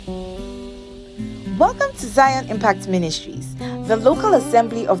Welcome to Zion Impact Ministries, the local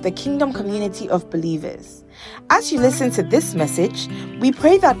assembly of the Kingdom community of believers. As you listen to this message, we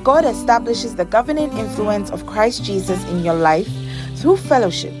pray that God establishes the governing influence of Christ Jesus in your life through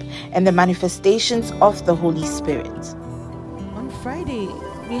fellowship and the manifestations of the Holy Spirit. On Friday,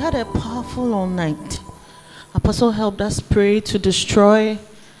 we had a powerful all night. Apostle helped us pray to destroy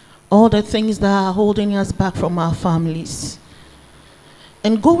all the things that are holding us back from our families.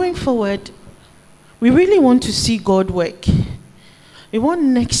 And going forward, we really want to see God work. We want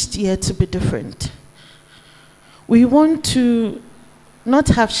next year to be different. We want to not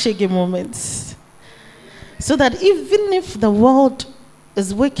have shaggy moments. So that even if the world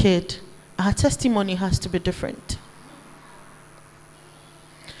is wicked, our testimony has to be different.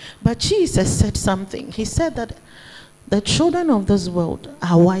 But Jesus said something. He said that the children of this world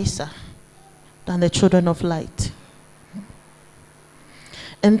are wiser than the children of light.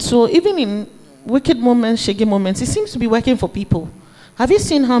 And so even in wicked moments, shaggy moments, it seems to be working for people. Have you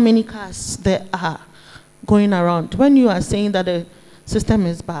seen how many cars there are going around when you are saying that the system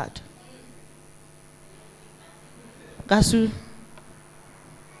is bad? Gasu,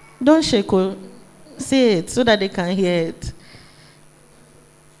 don't shake, say it so that they can hear it.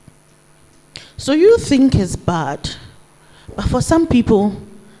 So you think it's bad, but for some people,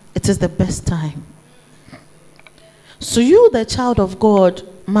 it is the best time. So you, the child of God,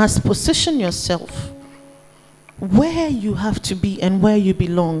 must position yourself where you have to be and where you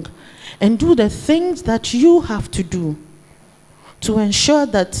belong, and do the things that you have to do to ensure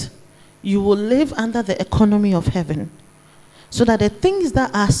that you will live under the economy of heaven, so that the things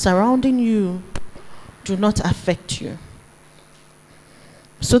that are surrounding you do not affect you.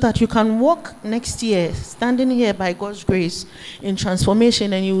 So that you can walk next year, standing here by God's grace in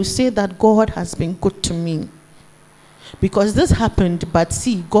transformation, and you will say that God has been good to me. Because this happened, but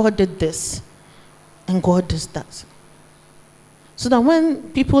see, God did this, and God does that. So that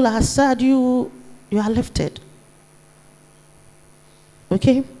when people are sad, you are lifted.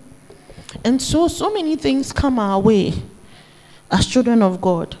 Okay? And so many things come our way as children of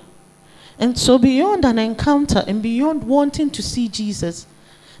God. And so beyond an encounter and beyond wanting to see Jesus,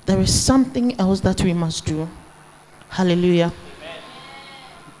 there is something else that we must do. Hallelujah. Amen.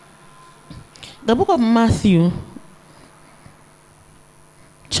 The book of Matthew,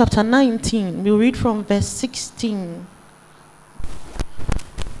 chapter 19, we'll read from verse 16.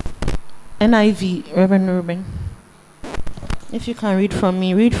 NIV, Reverend Ruben. If you can read from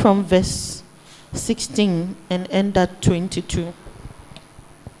me, read from verse 16 and end at 22.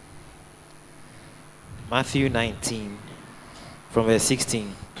 Matthew 19, from verse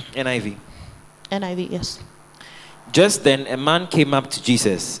 16, NIV. NIV, yes. Just then a man came up to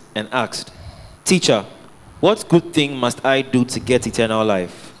Jesus and asked, "Teacher, what good thing must I do to get eternal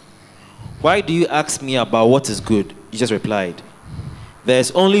life?" "Why do you ask me about what is good?" Jesus replied. "There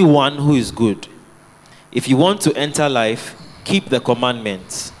is only one who is good. If you want to enter life, keep the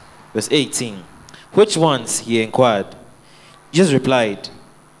commandments." Verse 18. "Which ones?" he inquired. Jesus replied,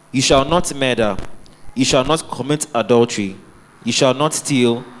 "You shall not murder. You shall not commit adultery. You shall not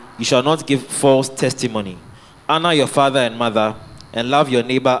steal. You shall not give false testimony. Honor your father and mother, and love your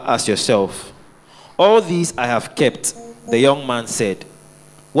neighbor as yourself. All these I have kept." The young man said,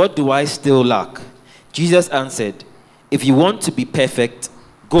 "What do I still lack?" Jesus answered, "If you want to be perfect,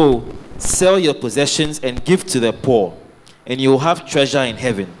 go, sell your possessions and give to the poor, and you will have treasure in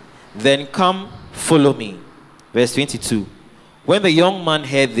heaven. Then come, follow me." Verse 22. When the young man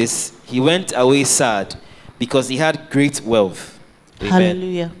heard this, he went away sad, because he had great wealth. Amen.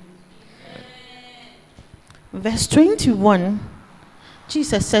 Hallelujah. Verse 21,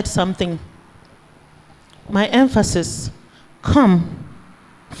 Jesus said something. My emphasis, come,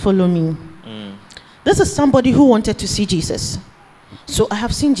 follow me. This is somebody who wanted to see Jesus. So I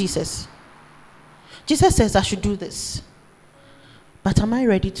have seen Jesus. Jesus says I should do this. But am I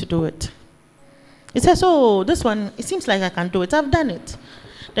ready to do it? He says, oh, this one, it seems like I can do it. I've done it.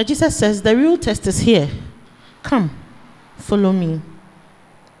 Then Jesus says, the real test is here. Come, follow me.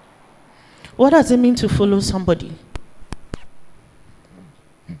 What does it mean to follow somebody?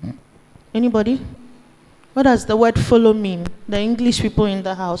 Anybody? What does the word follow mean? The English people in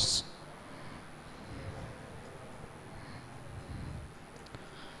the house.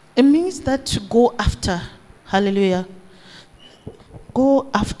 It means that to go after. Hallelujah. Go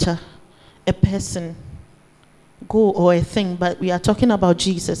after a person. Go or a thing, but we are talking about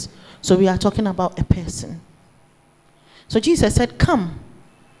Jesus. So we are talking about a person. So Jesus said, come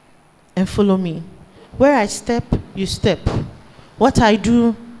and follow me. Where I step, you step. What I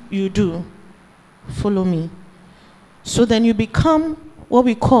do, you do. Follow me. So then you become what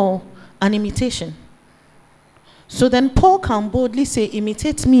we call an imitation. So then Paul can boldly say,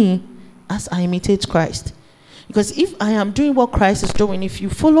 imitate me as I imitate Christ. Because if I am doing what Christ is doing, if you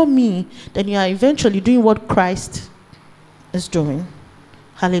follow me, then you are eventually doing what Christ is doing.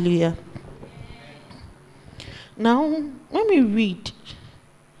 Hallelujah. Now, when we read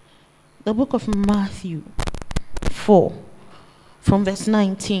the book of Matthew 4, from verse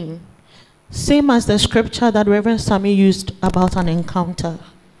 19, same as the scripture that Reverend Sammy used about an encounter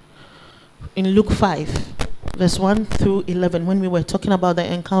in Luke 5, verse 1 through 11, when we were talking about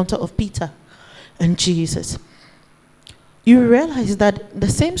the encounter of Peter and Jesus. You realize that the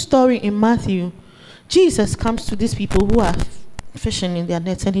same story in Matthew, Jesus comes to these people who are fishing in their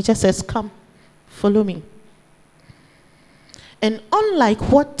nets, and he just says, come, follow me. And unlike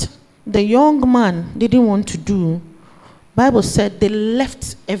what the young man didn't want to do, Bible said they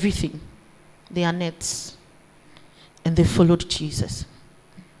left everything, their nets, and they followed Jesus.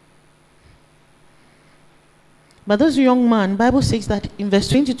 But this young man, Bible says that in verse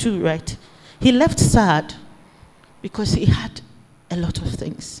 22, right, he left sad because he had a lot of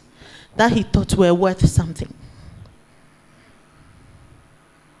things that he thought were worth something.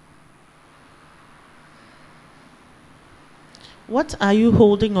 What are you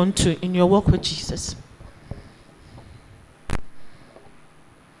holding on to in your walk with Jesus?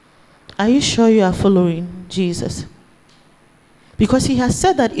 Are you sure you are following Jesus? Because he has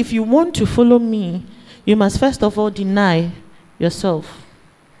said that if you want to follow me, you must first of all deny yourself.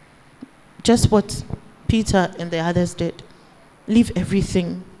 Just what Peter and the others did. Leave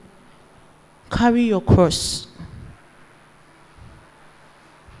everything. Carry your cross.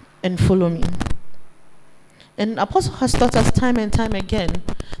 And follow me. And Apostle has taught us time and time again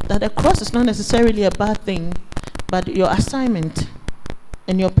that the cross is not necessarily a bad thing, but your assignment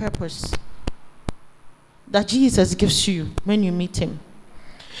and your purpose that Jesus gives you when you meet him.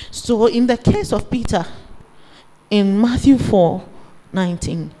 So in the case of Peter, in Matthew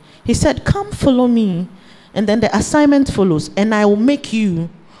 4:19, he said, come follow me, and then the assignment follows, and I will make you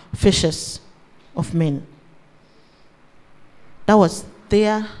fishers of men. That was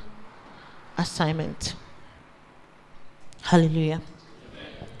their assignment. Hallelujah.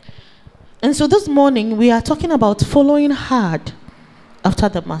 And so this morning we are talking about following hard after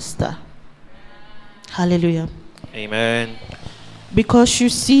the master. Hallelujah. Amen. Because you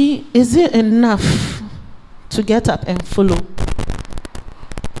see, is it enough to get up and follow?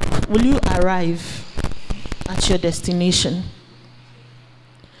 Will you arrive at your destination?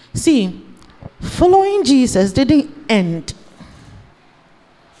 See, following Jesus didn't end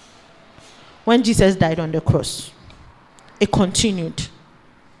when Jesus died on the cross. It continued.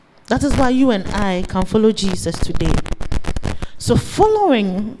 That is why you and I can follow Jesus today. So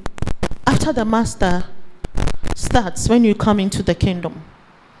following after the master starts when you come into the kingdom.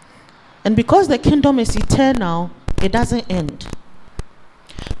 And because the kingdom is eternal, it doesn't end.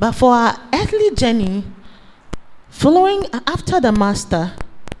 But for our earthly journey, following after the master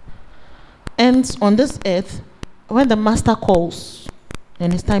ends on this earth when the master calls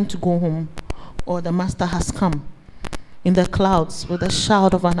and it's time to go home, or the master has come in the clouds with a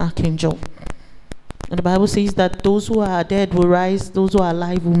shout of an archangel. And the Bible says that those who are dead will rise, those who are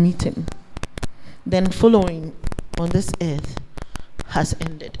alive will meet him. Then following on this earth has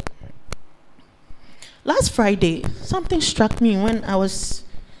ended. Last Friday, something struck me when I was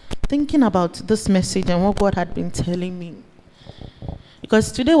thinking about this message and what God had been telling me.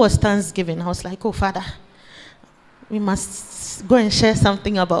 Because today was Thanksgiving. I was like, oh, Father, we must go and share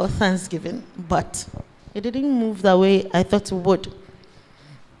something about Thanksgiving. But it didn't move the way I thought it would.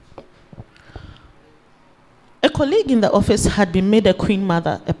 A colleague in the office had been made a queen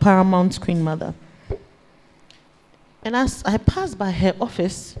mother, a paramount queen mother. And as I passed by her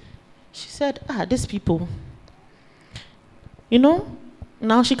office, she said, these people, you know,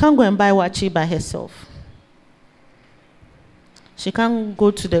 now she can't go and buy wachi by herself. She can't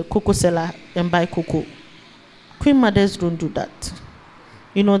go to the cocoa seller and buy cocoa. Queen mothers don't do that.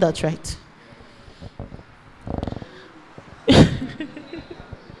 You know that, right?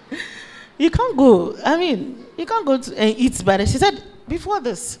 You can't go. You can't go to and eat by her. She said, before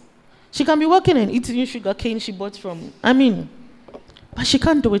this, she can be working and eating sugar cane she bought from, but she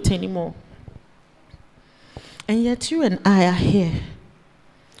can't do it anymore. And yet you and I are here,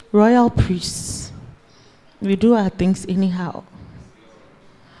 royal priests. We do our things anyhow.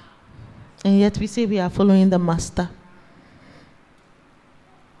 And yet we say we are following the master.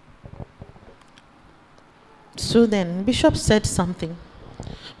 So then, Bishop said something.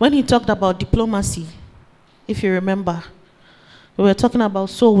 When he talked about diplomacy, if you remember, we were talking about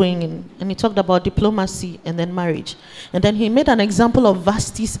soul winning, and he talked about diplomacy and then marriage. And then he made an example of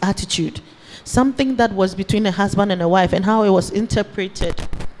Vashti's attitude, something that was between a husband and a wife, and how it was interpreted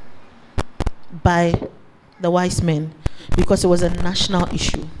by the wise men, because it was a national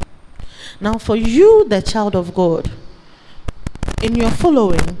issue. Now, for you, the child of God, in your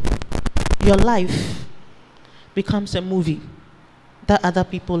following, your life becomes a movie that other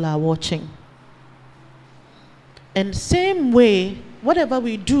people are watching. And same way, whatever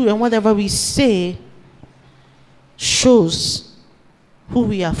we do and whatever we say shows who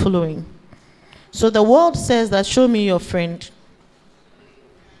we are following. So the world says that, show me your friend.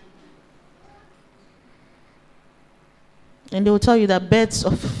 And they will tell you that birds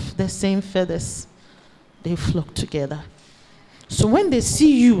of the same feathers, they flock together. So when they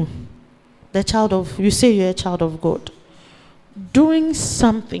see you, you say you're a child of God, doing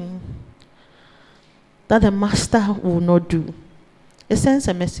something that the master will not do, it sends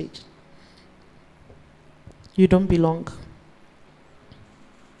a message. You don't belong.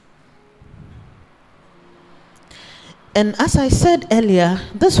 And as I said earlier,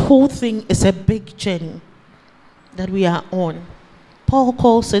 this whole thing is a big journey that we are on. Paul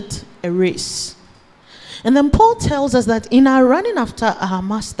calls it a race. And then Paul tells us that in our running after our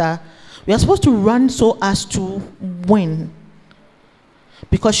master, we are supposed to run so as to win.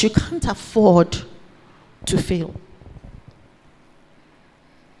 Because you can't afford to fail.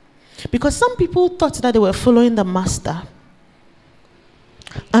 Because some people thought that they were following the master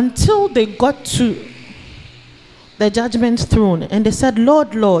until they got to the judgment throne and they said,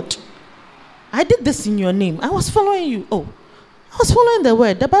 Lord, Lord, I did this in your name. I was following you. Oh, I was following the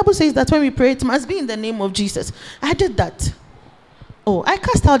word. The Bible says that when we pray, it must be in the name of Jesus. I did that. Oh, I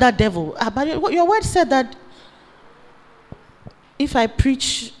cast out that devil. But your word said that if I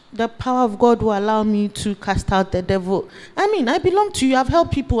preach, the power of God will allow me to cast out the devil. I mean, I belong to you. I've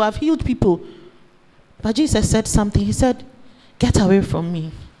helped people. I've healed people. But Jesus said something. He said, get away from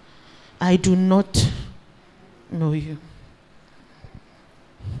me. I do not know you.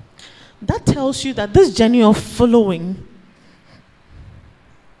 That tells you that this journey of following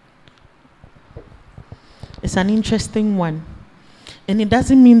is an interesting one. And it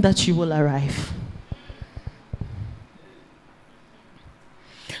doesn't mean that you will arrive.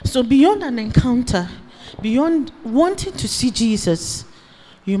 So beyond an encounter, beyond wanting to see Jesus,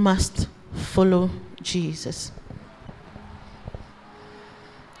 you must follow Jesus.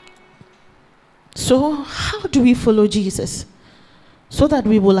 So how do we follow Jesus so that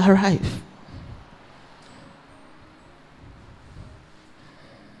we will arrive?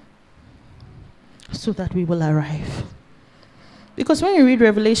 So that we will arrive. Because when you read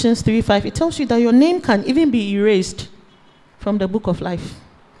Revelations 3:5, it tells you that your name can even be erased from the book of life.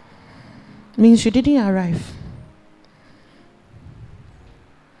 It means you didn't arrive.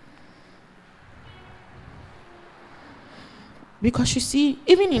 Because you see,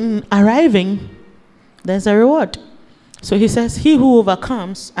 even in arriving, there's a reward. So he says, he who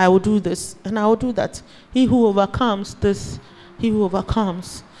overcomes, I will do this, and I will do that. He who overcomes this, he who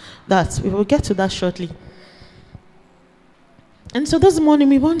overcomes that. We will get to that shortly. And so this morning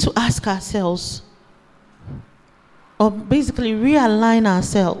we want to ask ourselves, or basically realign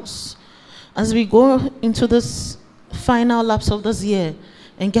ourselves as we go into this final lapse of this year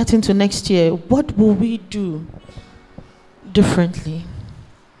and get into next year. What will we do differently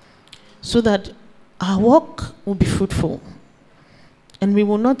so that our work will be fruitful and we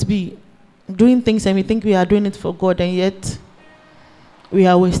will not be doing things and we think we are doing it for God and yet we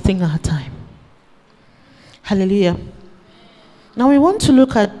are wasting our time? Hallelujah. Now we want to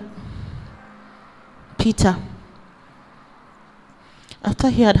look at Peter. After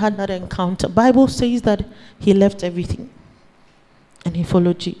he had that encounter, Bible says that he left everything and he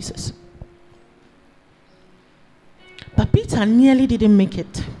followed Jesus. But Peter nearly didn't make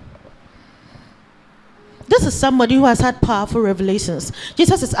it. This is somebody who has had powerful revelations.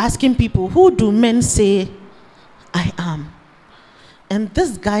 Jesus is asking people, who do men say I am? And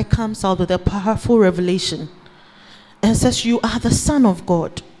this guy comes out with a powerful revelation and says, you are the Son of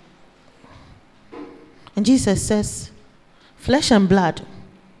God. And Jesus says, flesh and blood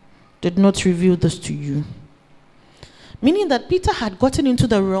did not reveal this to you. Meaning that Peter had gotten into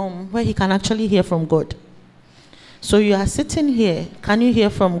the realm where he can actually hear from God. So you are sitting here. Can you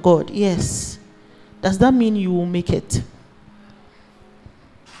hear from God? Yes. Does that mean you will make it?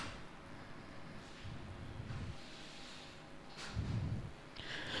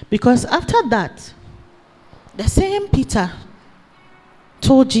 Because after that, the same Peter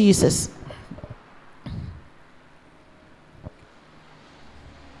told Jesus,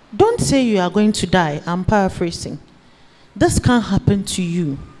 don't say you are going to die. I'm paraphrasing. This can't happen to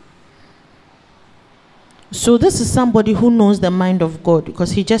you. So this is somebody who knows the mind of God,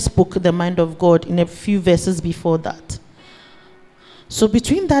 because he just spoke the mind of God in a few verses before that. So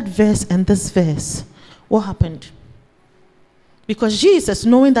between that verse and this verse, what happened? Because Jesus,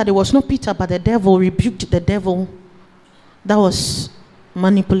 knowing that it was not Peter but the devil, rebuked the devil that was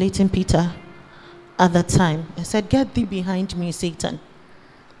manipulating Peter at that time and said, "Get thee behind me, Satan."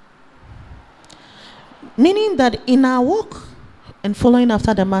 Meaning that in our walk and following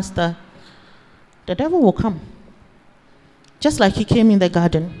after the master, the devil will come. Just like he came in the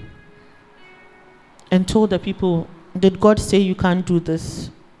garden and told the people, "Did God say you can't do this?"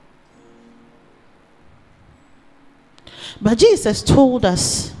 But Jesus told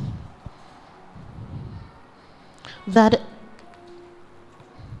us that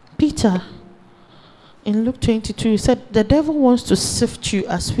Peter, in Luke 22, said, "The devil wants to sift you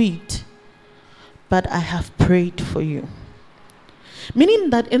as wheat, but I have prayed for you." Meaning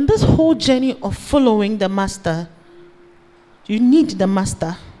that in this whole journey of following the master, you need the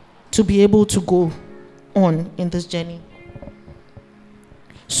master to be able to go on in this journey.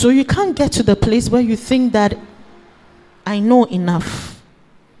 So you can't get to the place where you think that I know enough.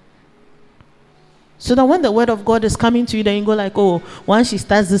 So that when the word of God is coming to you, then you go like, "Oh, once she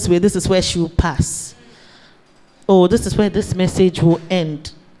starts this way, this is where she will pass. Oh, this is where this message will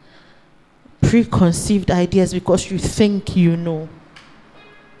end." Preconceived ideas because you think you know.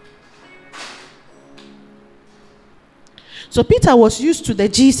 So Peter was used to the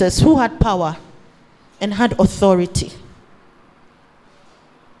Jesus who had power and had authority.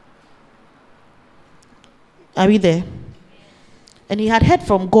 Are we there? And he had heard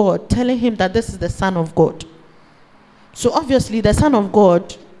from God telling him that this is the Son of God. So obviously the Son of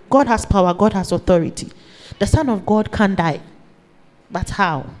God, God has power, God has authority. The Son of God can die. But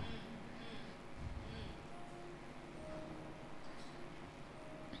how?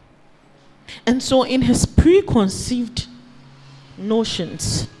 And so in his preconceived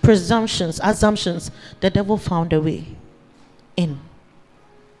notions, presumptions, assumptions, the devil found a way in.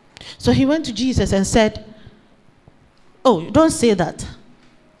 So he went to Jesus and said, "Oh, don't say that."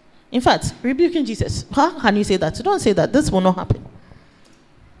 In fact, rebuking Jesus. "How can you say that? Don't say that. This will not happen."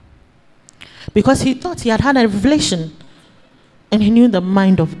 Because he thought he had had a revelation and he knew the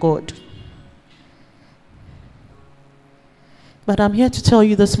mind of God. But I'm here to tell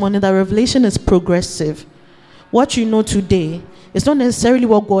you this morning that revelation is progressive. What you know today is not necessarily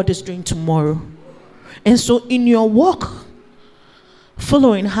what God is doing tomorrow. And so in your walk,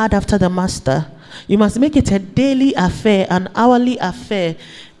 following hard after the master, you must make it a daily affair, an hourly affair,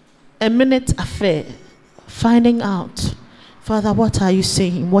 a minute affair. Finding out, "Father, what are you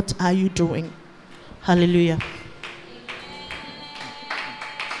saying? What are you doing?" Hallelujah.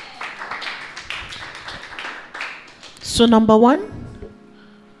 So number one,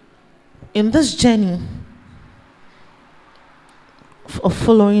 in this journey of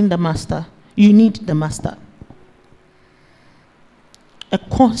following the master, you need the master. A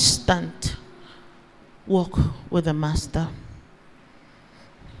constant walk with the master.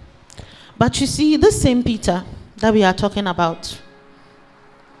 But you see, this same Peter that we are talking about,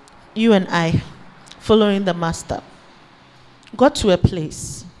 you and I, following the master, got to a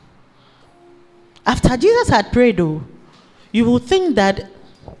place. After Jesus had prayed, though, you will think that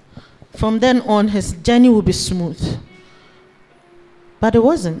from then on his journey will be smooth. But it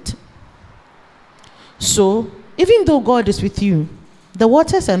wasn't. So, even though God is with you, the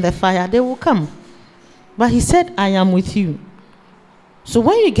waters and the fire, they will come. But he said, "I am with you." So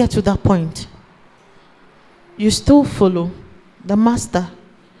when you get to that point, you still follow the master.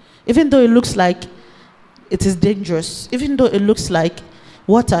 Even though it looks like it is dangerous, even though it looks like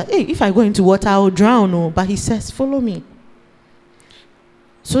water. Hey, if I go into water, I will drown. Oh, but he says, "Follow me."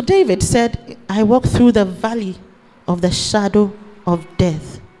 So David said, "I walk through the valley of the shadow of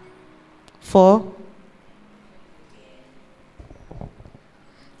death, for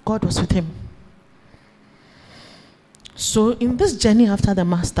God was with him." So in this journey after the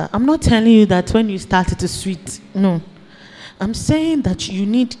master, I'm not telling you that when you start it is sweet. No. I'm saying that you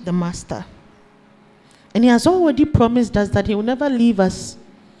need the master. And he has already promised us that he will never leave us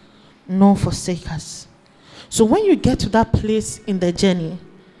nor forsake us. So when you get to that place in the journey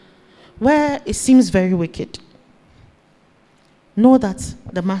where it seems very wicked, know that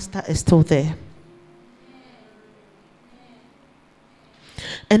the master is still there.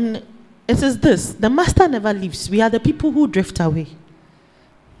 And it is this: the master never leaves. We are the people who drift away.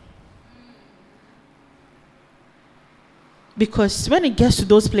 Because when it gets to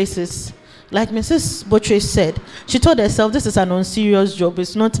those places, like Mrs. Bottre said, she told herself, "This is an unserious job.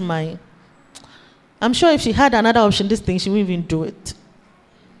 It's not mine." I'm sure if she had another option, this thing, she wouldn't even do it.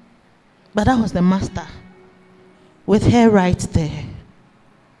 But that was the master with her right there.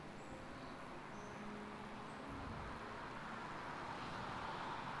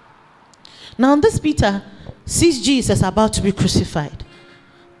 Now this Peter sees Jesus about to be crucified.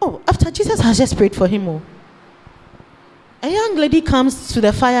 Oh, after Jesus has just prayed for him. Oh, a young lady comes to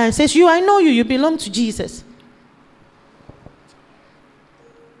the fire and says, I know you belong to Jesus.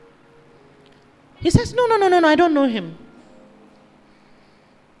 He says, no, I don't know him.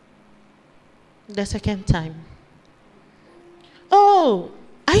 The second time. Oh,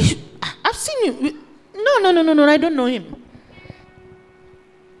 I've seen you. No, I don't know him.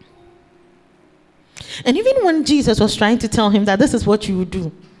 And even when Jesus was trying to tell him that this is what you would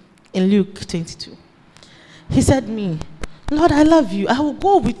do in Luke 22, he said, me, Lord, I love you. I will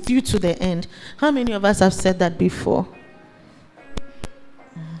go with you to the end. How many of us have said that before?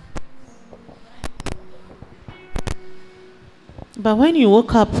 But when you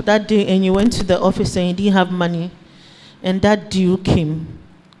woke up that day and you went to the office and you didn't have money and that due came,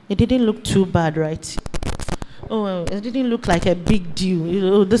 it didn't look too bad, right? Oh, it didn't look like a big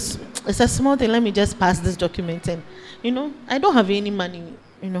deal. This it's a small thing. Let me just pass this document and, I don't have any money,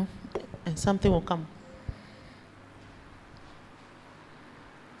 and something will come.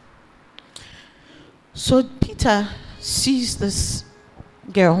 So Peter sees this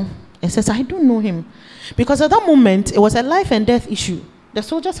girl and says, I don't know him. Because at that moment, it was a life and death issue. The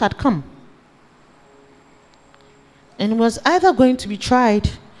soldiers had come. And it was either going to be tried,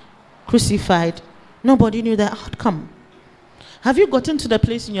 crucified. Nobody knew the outcome. Have you gotten to the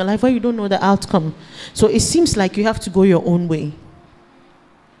place in your life where you don't know the outcome? So it seems like you have to go your own way.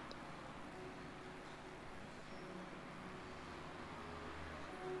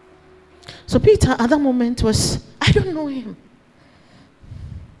 So Peter at that moment was, I don't know him.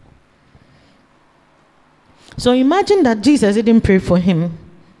 So imagine that Jesus didn't pray for him.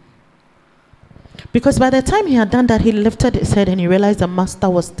 Because by the time he had done that, he lifted his head and he realized the master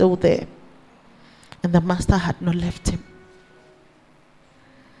was still there. And the master had not left him.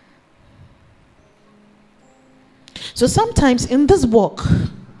 So sometimes in this walk,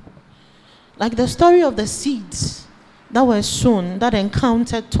 like the story of the seeds that were sown, that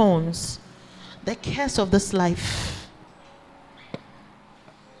encountered thorns, the curse of this life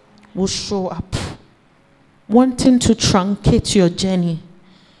will show up, wanting to truncate your journey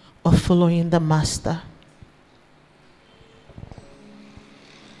of following the master.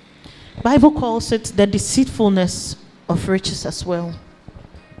 Bible calls it the deceitfulness of riches as well.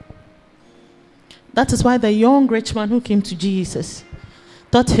 That is why the young rich man who came to Jesus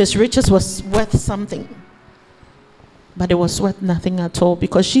thought his riches was worth something. But it was worth nothing at all,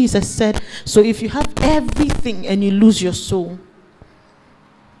 because Jesus said, so if you have everything and you lose your soul,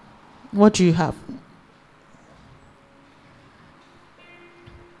 what do you have?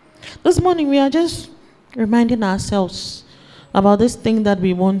 This morning we are just reminding ourselves about this thing that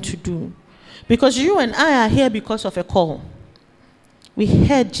we want to do. Because you and I are here because of a call. We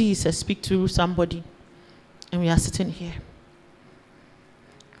heard Jesus speak to somebody, and we are sitting here.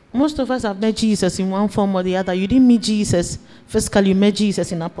 Most of us have met Jesus in one form or the other. You didn't meet Jesus physically. You met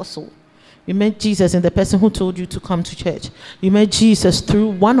Jesus in apostle. You met Jesus in the person who told you to come to church. You met Jesus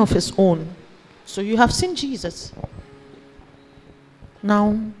through one of his own. So you have seen Jesus.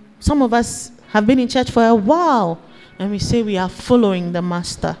 Now, some of us have been in church for a while, and we say we are following the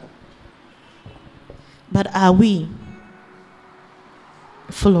master. But are we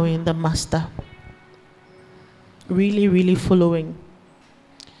following the master? Really, really following?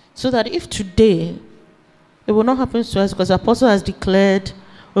 So that if today, it will not happen to us, because the apostle has declared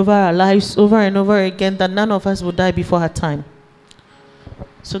over our lives over and over again that none of us will die before our time.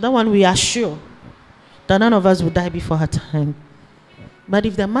 So that one we are sure that none of us will die before our time. But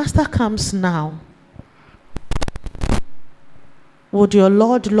if the master comes now, would your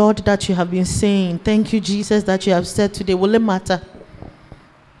Lord that you have been saying, thank you Jesus that you have said today, will it matter?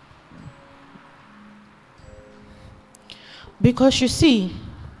 Because you see,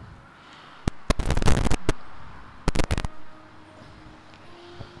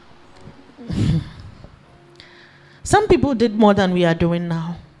 some people did more than we are doing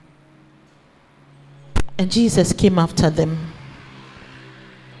now. And Jesus came after them.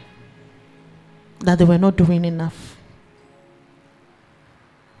 That they were not doing enough.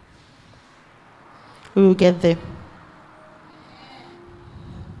 We will get there.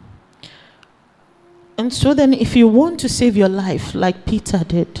 And so then if you want to save your life like Peter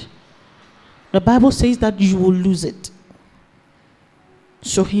did, the Bible says that you will lose it.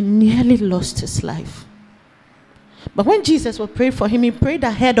 So he nearly lost his life. But when Jesus would pray for him, he prayed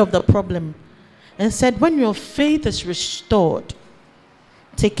ahead of the problem and said, when your faith is restored,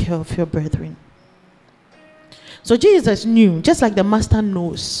 take care of your brethren. So Jesus knew, just like the master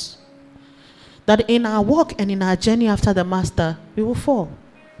knows, that in our walk and in our journey after the master, we will fall.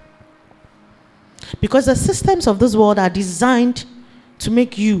 Because the systems of this world are designed to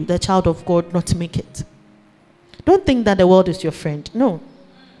make you, the child of God, not to make it. Don't think that the world is your friend. No.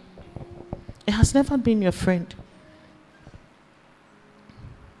 It has never been your friend.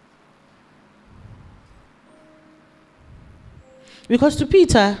 Because to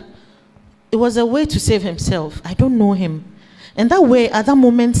Peter, it was a way to save himself. I don't know him. And that way, at that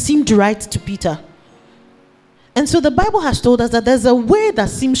moment, seemed right to Peter. And so the Bible has told us that there's a way that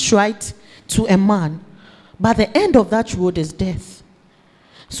seems right to a man, but the end of that road is death.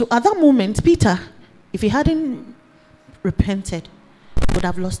 So at that moment, Peter, if he hadn't repented, would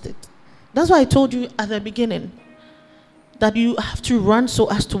have lost it. That's why I told you at the beginning that you have to run so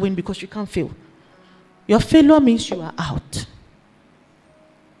as to win, because you can't fail. Your failure means you are out.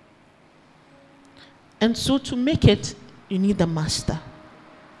 And so to make it, you need the master.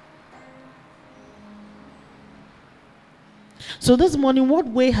 So this morning, what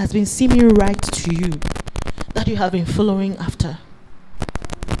way has been seeming right to you that you have been following after?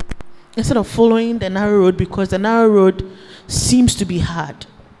 Instead of following the narrow road, because the narrow road seems to be hard.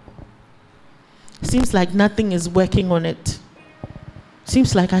 Seems like nothing is working on it.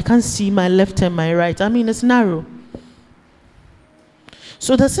 Seems like I can't see my left and my right. I mean, it's narrow.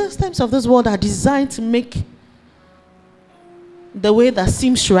 So the systems of this world are designed to make the way that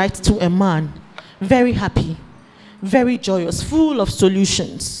seems right to a man very happy, very joyous, full of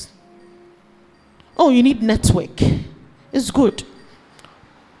solutions. Oh, you need network. It's good.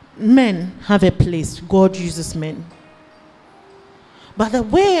 Men have a place. God uses men. But the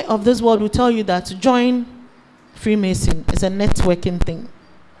way of this world will tell you that to join Freemason is a networking thing.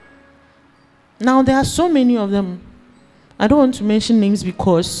 Now, there are so many of them. I don't want to mention names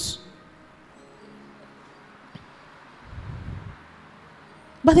because,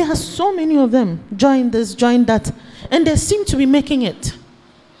 but there are so many of them. Join this, join that, and they seem to be making it.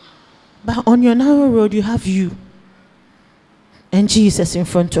 But on your narrow road, you have you and Jesus in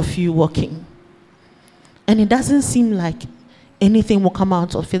front of you walking. And it doesn't seem like anything will come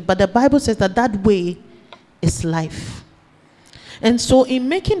out of it. But the Bible says that that way is life. And so in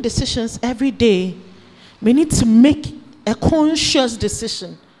making decisions every day, we need to make a conscious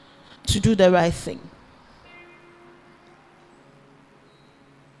decision to do the right thing.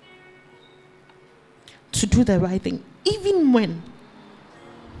 To do the right thing, even when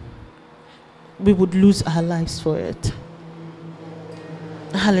we would lose our lives for it.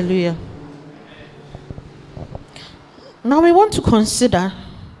 Hallelujah. Now we want to consider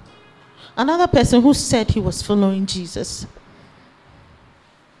another person who said he was following Jesus.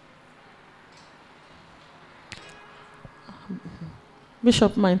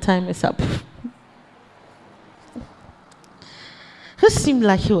 Bishop, my time is up. Who seemed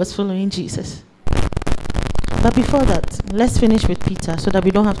like he was following Jesus. But before that, let's finish with Peter so that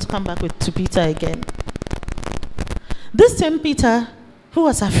we don't have to come back to Peter again. This same Peter, who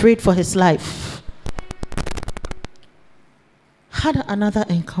was afraid for his life, had another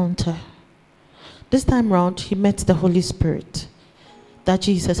encounter. This time round, he met the Holy Spirit that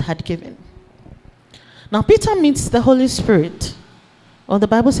Jesus had given. Now, Peter meets the Holy Spirit, or the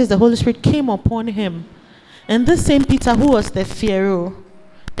Bible says the Holy Spirit came upon him. And this same Peter, who was the Pharaoh,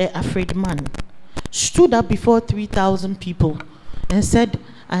 the afraid man, stood up before 3,000 people and said,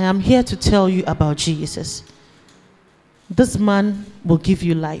 I am here to tell you about Jesus. This man will give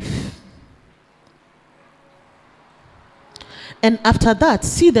you life. And after that,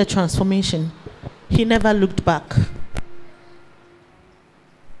 see the transformation. He never looked back.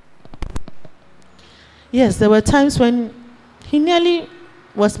 Yes, there were times when he nearly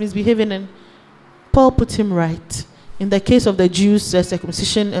was misbehaving and Paul put him right. In the case of the Jews,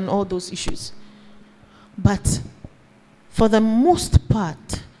 circumcision and all those issues. But for the most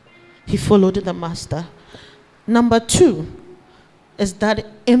part, he followed the master. Number 2 is that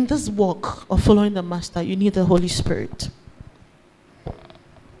in this walk of following the master, you need the Holy Spirit.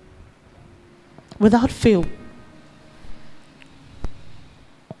 Without fail.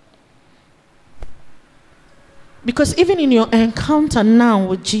 Because even in your encounter now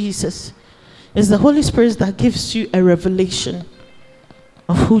with Jesus, it's the Holy Spirit that gives you a revelation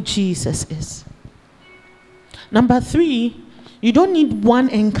of who Jesus is. Number 3, you don't need one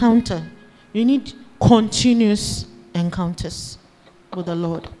encounter. You need continuous encounters with the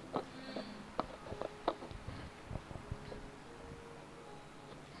Lord.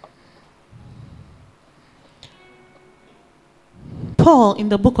 Paul, in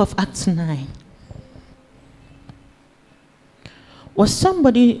the book of Acts 9, was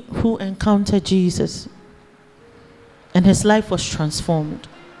somebody who encountered Jesus. and his life was transformed.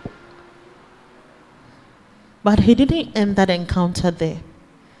 But he didn't end that encounter there.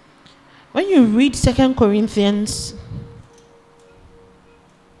 When you read 2 Corinthians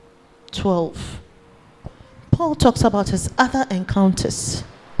 12, Paul talks about his other encounters.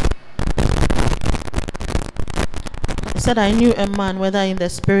 He said, I knew a man, whether in the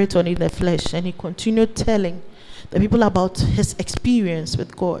spirit or in the flesh, and he continued telling the people about his experience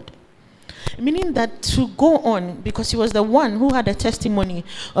with God. Meaning that to go on, because he was the one who had a testimony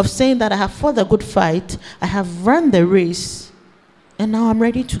of saying that I have fought the good fight, I have run the race, and now I'm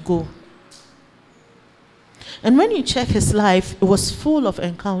ready to go. And when you check his life, it was full of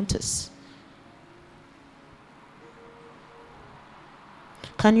encounters.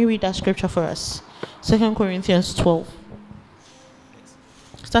 Can you read that scripture for us? 2 Corinthians 12.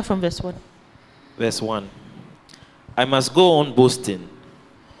 Start from verse 1. Verse 1. I must go on boasting.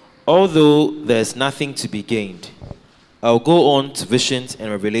 Although there's nothing to be gained, I'll go on to visions and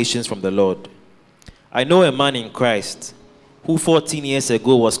revelations from the Lord. I know a man in Christ who 14 years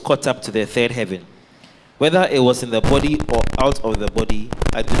ago was caught up to the third heaven. Whether it was in the body or out of the body,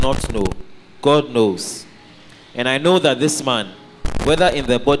 I do not know. God knows. And I know that this man, whether in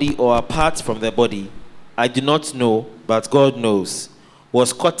the body or apart from the body, I do not know, but God knows,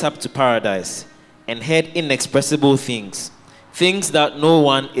 was caught up to paradise and heard inexpressible things, things that no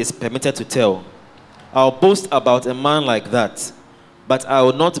one is permitted to tell. I'll boast about a man like that, but I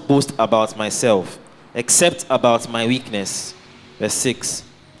will not boast about myself, except about my weakness. Verse 6.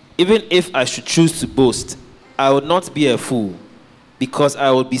 Even if I should choose to boast, I would not be a fool, because I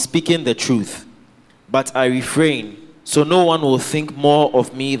would be speaking the truth. But I refrain, so no one will think more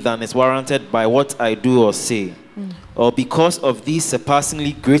of me than is warranted by what I do or say, or because of these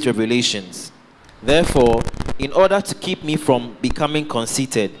surpassingly great revelations. Therefore, in order to keep me from becoming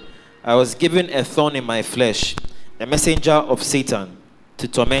conceited, I was given a thorn in my flesh, a messenger of Satan, to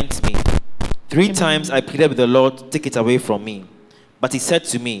torment me. 3 times I pleaded with the Lord to take it away from me. But he said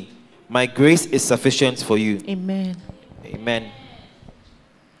to me, my grace is sufficient for you. Amen. Amen.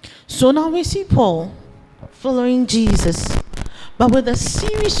 So now we see Paul following Jesus, but with a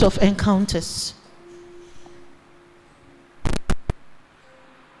series of encounters.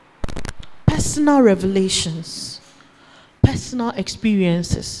 Personal revelations, personal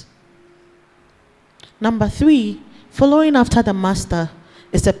experiences. Number 3, following after the master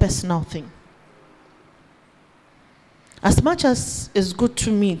is a personal thing. As much as it's good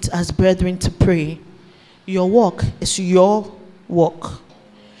to meet as brethren to pray, your walk is your walk.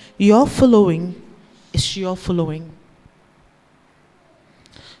 Your following is your following.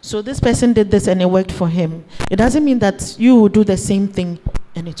 So this person did this and it worked for him. It doesn't mean that you will do the same thing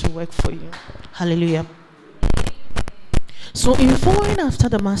and it will work for you. Hallelujah. So in following after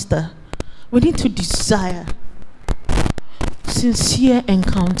the master, we need to desire sincere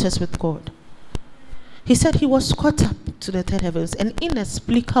encounters with God. He said he was caught up to the third heavens and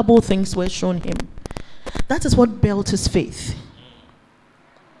inexplicable things were shown him. That is what built his faith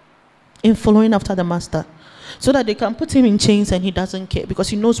in following after the master, so that they can put him in chains and he doesn't care because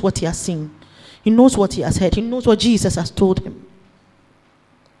he knows what he has seen. He knows what he has heard. He knows what Jesus has told him.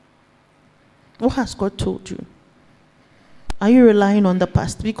 What has God told you? Are you relying on the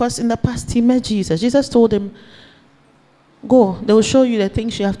past? Because in the past he met Jesus. Jesus told him, go, they will show you the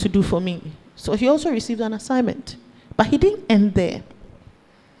things you have to do for me. So he also received an assignment. But he didn't end there.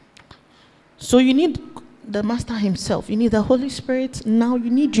 So you need the master himself. You need the Holy Spirit. Now you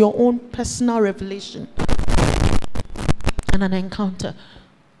need your own personal revelation and an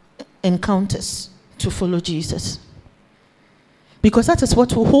encounters to follow Jesus. Because that is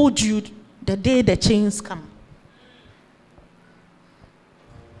what will hold you the day the chains come.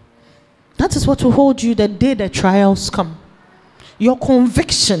 That is what will hold you the day the trials come. Your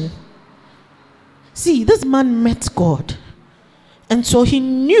conviction. See, this man met God. And so he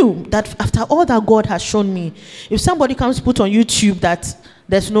knew that after all that God has shown me, if somebody comes to put on YouTube that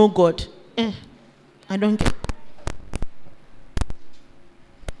there's no God, I don't care.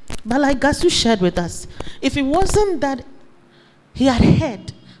 But like Gasu shared with us, if it wasn't that he had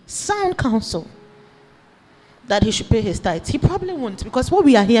heard sound counsel that he should pay his tithes, he probably wouldn't. Because what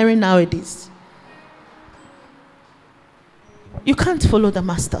we are hearing nowadays, you can't follow the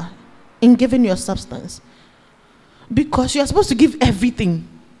master in giving your substance. Because you are supposed to give everything,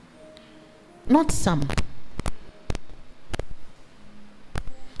 not some.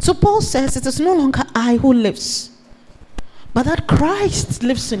 So Paul says, it is no longer I who lives, but that Christ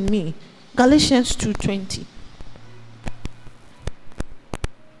lives in me. Galatians 2:20.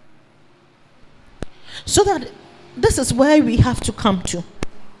 So that this is where we have to come to.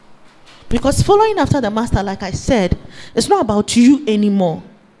 Because following after the master, like I said, it's not about you anymore.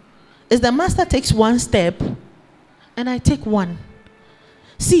 It's the master takes one step and I take one.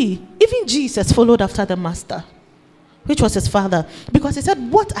 See, even Jesus followed after the master, which was his father. Because he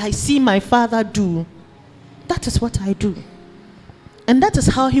said, what I see my father do, that is what I do. And that is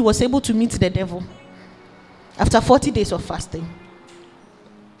how he was able to meet the devil after 40 days of fasting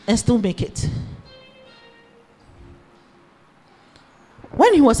and still make it.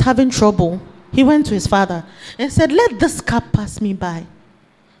 When he was having trouble, he went to his father and said, let this cup pass me by.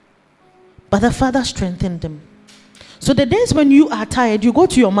 But the father strengthened him. So the days when you are tired, you go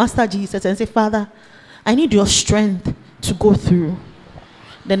to your master Jesus and say, Father, I need your strength to go through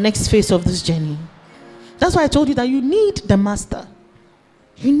the next phase of this journey. That's why I told you that you need the master.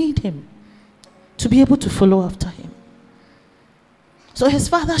 You need him to be able to follow after him. So his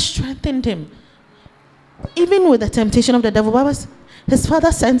father strengthened him. Even with the temptation of the devil, his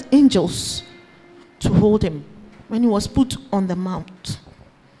father sent angels to hold him when he was put on the mount.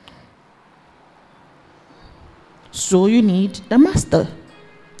 So you need the master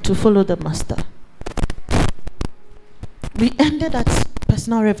to follow the master. We ended at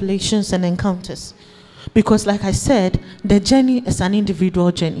personal revelations and encounters because, like I said, the journey is an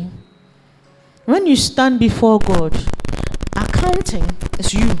individual journey. When you stand before God, accounting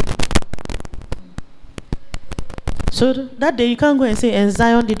is you. So that day you can't go and say, and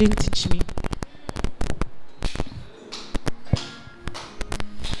Zion didn't teach me.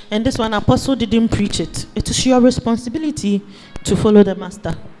 And this one, apostle didn't preach it. It is your responsibility to follow the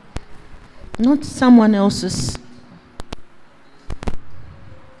master, not someone else's.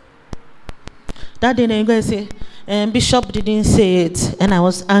 That day they're going to say, and Bishop didn't say it, and I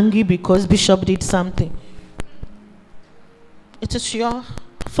was angry because Bishop did something. It is your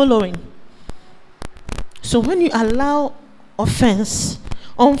following. So when you allow offense,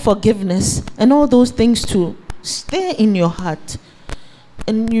 unforgiveness, and all those things to stay in your heart,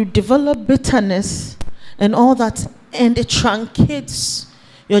 and you develop bitterness and all that, and it truncates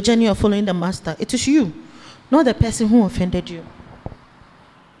your journey of following the master, it is you, not the person who offended you.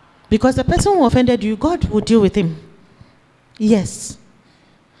 Because the person who offended you, God will deal with him. Yes.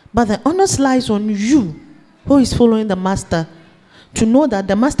 But the onus lies on you, who is following the master, to know that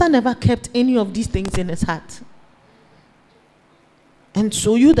the master never kept any of these things in his heart. And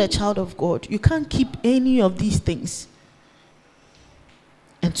so you, the child of God, you can't keep any of these things.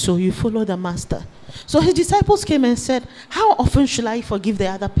 And so you follow the master. So his disciples came and said, how often should I forgive the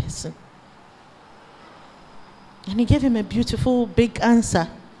other person? And he gave him a beautiful big answer.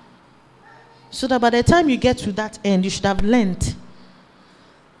 So that by the time you get to that end, you should have learned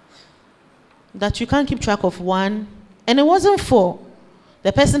that you can't keep track of one. And it wasn't for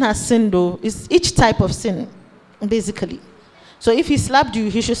the person has sinned, though. It's each type of sin, basically. So if he slapped you,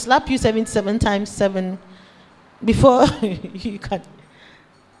 he should slap you 77 times 7 before you can.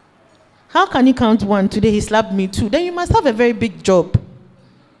 How can you count 1? Today he slapped me 2. Then you must have a very big job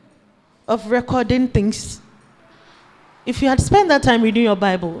of recording things. If you had spent that time reading your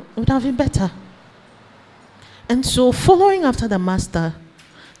Bible, it would have been better. And so following after the master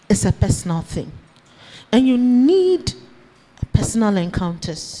is a personal thing. And you need personal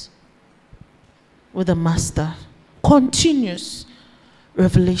encounters with the master. Continuous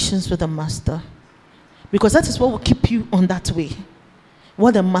revelations with the master. Because that is what will keep you on that way.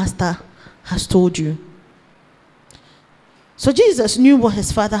 What the master has told you. So Jesus knew what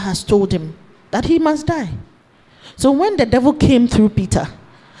his father has told him, that he must die. So when the devil came through Peter,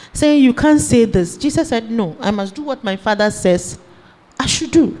 saying, you can't say this, Jesus said, no, I must do what my father says I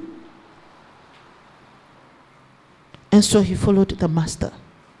should do. And so he followed the master,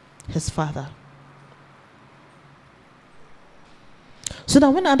 his father. So that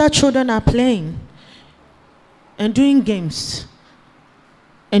when other children are playing and doing games,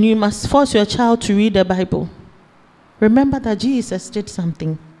 and you must force your child to read the Bible, remember that Jesus did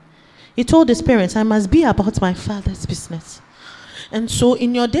something. He told his parents, I must be about my father's business. And so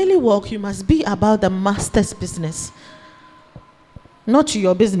in your daily work, you must be about the master's business. Not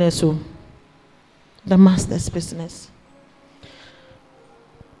your business, so the master's business.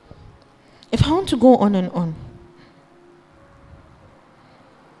 If I want to go on and on,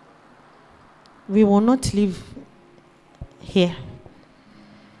 we will not live here.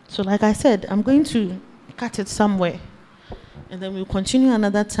 So like I said, I'm going to cut it somewhere. And then we'll continue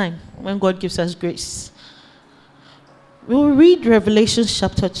another time when God gives us grace. We will read Revelation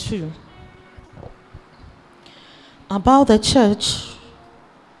chapter 2 about the church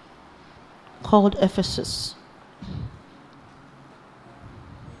called Ephesus.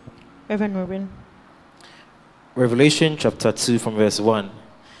 Reverend Robin. Revelation chapter 2 from verse 1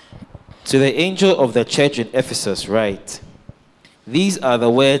 To the angel of the church in Ephesus write, these are the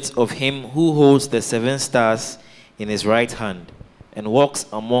words of him who holds the 7 stars in his right hand and walks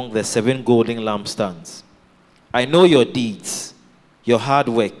among the 7 golden lampstands. I know your deeds, your hard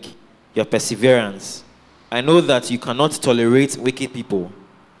work, your perseverance. I know that you cannot tolerate wicked people,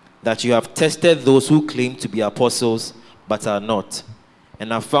 that you have tested those who claim to be apostles but are not,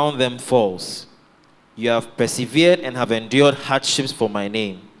 and have found them false. You have persevered and have endured hardships for my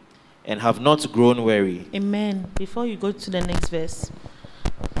name, and have not grown weary. Amen. Before you go to the next verse,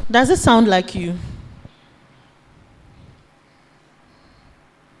 does it sound like you?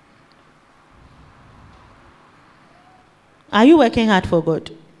 Are you working hard for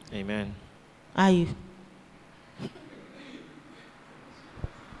God? Amen. Are you?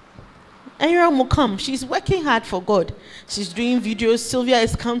 Anyone will come. She's working hard for God. She's doing videos. Sylvia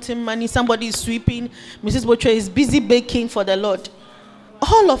is counting money. Somebody is sweeping. Mrs. Botre is busy baking for the Lord.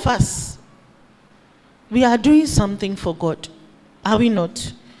 All of us, we are doing something for God. Are we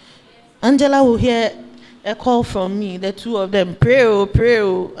not? Angela will hear a call from me, the two of them, pray, oh, pray.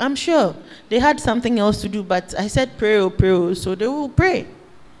 Oh. I'm sure they had something else to do, but I said pray, oh, pray. Oh, so they will pray.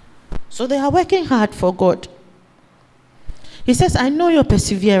 So they are working hard for God. He says, I know your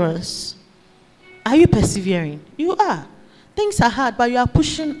perseverance. Are you persevering? You are. Things are hard, but you are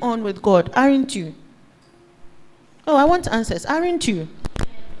pushing on with God, aren't you? Oh, I want answers. Aren't you?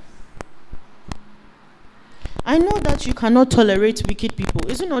 I know that you cannot tolerate wicked people.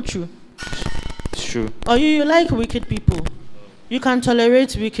 Is it not true? It's true. Or you like wicked people? You can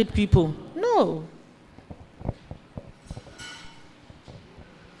tolerate wicked people? No.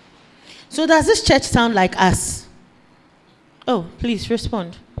 So does this church sound like us? Oh, please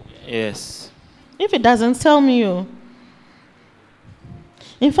respond. Yes. If it doesn't, tell me. Oh.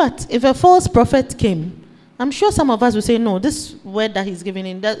 In fact, if a false prophet came, I'm sure some of us will say, no, this word that he's giving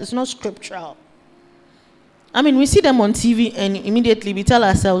in, that is not scriptural. I mean, we see them on TV and immediately we tell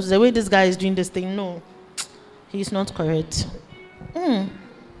ourselves, the way this guy is doing this thing, no, he's not correct.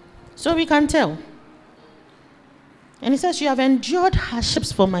 So we can tell. And he says, you have endured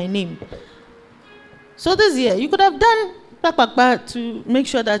hardships for my name. So this year, you could have done to make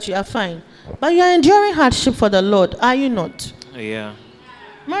sure that you are fine. But you are enduring hardship for the Lord, are you not? Yeah.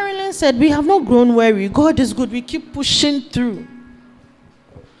 Marilyn said, we have not grown weary. God is good. We keep pushing through.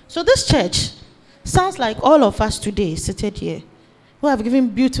 So this church sounds like all of us today seated here who have given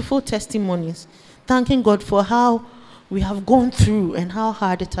beautiful testimonies, thanking God for how we have gone through and how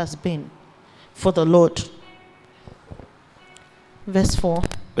hard it has been for the Lord. Verse 4.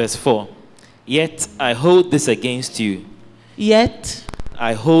 Verse 4. Yet I hold this against you. Yet.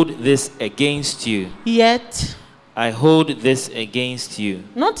 I hold this against you. Yet. I hold this against you.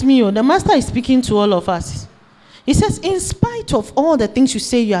 Not me. The master is speaking to all of us. He says, in spite of all the things you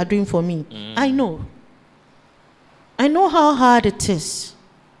say you are doing for me, I know. I know how hard it is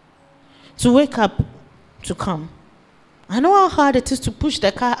to wake up to come. I know how hard it is to push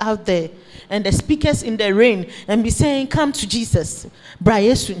the car out there and the speakers in the rain and be saying, come to Jesus.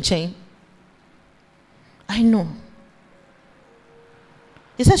 Braye Sunchain. I know.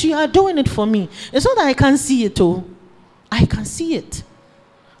 He says, you are doing it for me. It's not that I can't see it, oh. I can see it.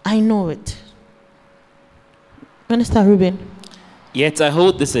 I know it. Minister Ruben. Yet I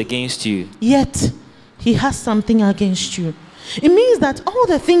hold this against you. Yet he has something against you. It means that all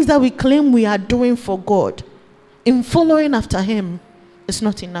the things that we claim we are doing for God, in following after him, is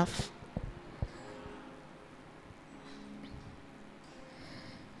not enough.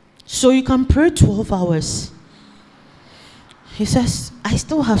 So you can pray 12 hours. He says, I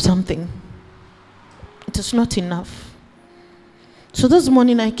still have something. It is not enough. So this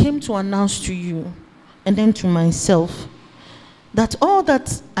morning I came to announce to you and then to myself that all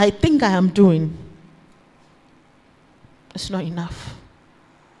that I think I am doing is not enough.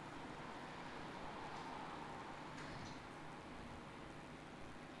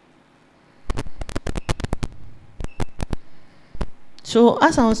 So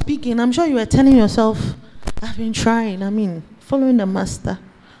as I was speaking, I'm sure you were telling yourself, I've been trying, following the master.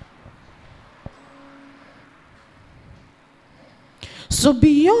 So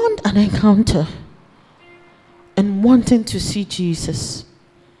beyond an encounter and wanting to see Jesus,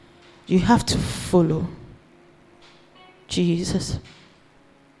 you have to follow Jesus.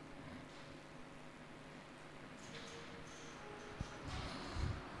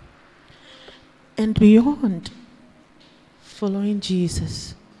 And beyond following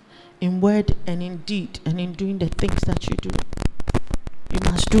Jesus in word and in deed and in doing the things that you do, you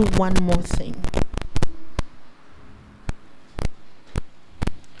must do one more thing.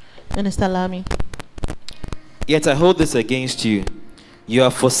 Minister Lamy. Yet I hold this against you. You are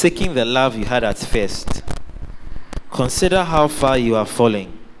forsaking the love you had at first. Consider how far you are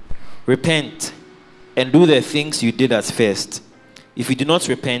falling. Repent and do the things you did at first. If you do not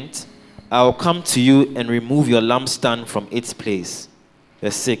repent, I will come to you and remove your lampstand from its place.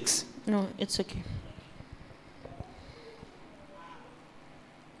 Verse 6. No, it's okay.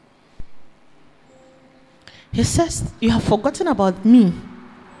 He says, you have forgotten about me,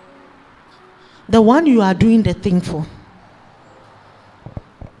 the one you are doing the thing for.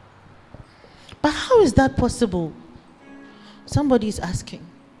 But how is that possible? Somebody is asking.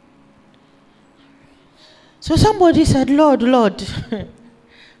 So somebody said, Lord, Lord,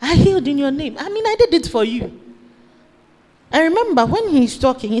 I healed in your name. I mean, I did it for you. I remember when he's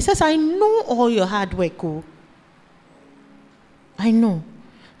talking, he says, I know all your hard work. Oh. I know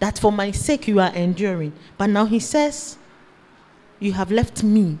that for my sake you are enduring. But now he says, you have left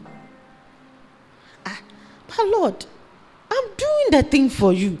me. But Lord, I'm doing the thing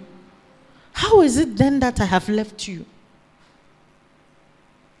for you. How is it then that I have left you?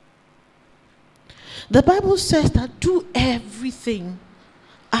 The Bible says that do everything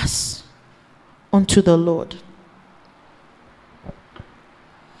as unto the Lord.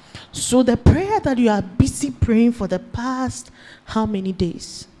 So the prayer that you are busy praying for the past how many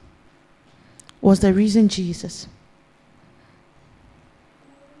days was the reason Jesus.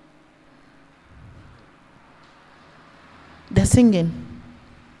 The singing,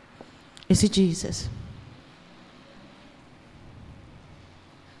 is it Jesus?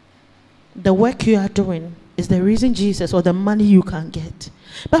 The work you are doing is the reason Jesus, or the money you can get.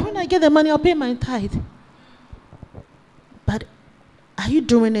 But when I get the money, I'll pay my tithe. But are you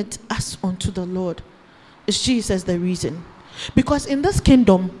doing it as unto the Lord? Is Jesus the reason? Because in this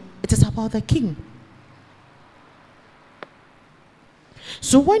kingdom, it is about the king.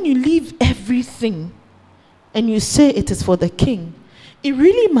 So when you leave everything and you say it is for the king, it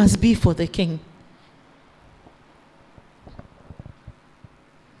really must be for the king.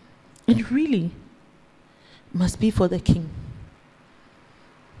 It really must be for the king.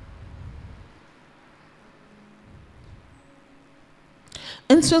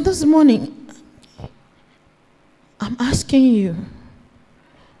 And so this morning, I'm asking you,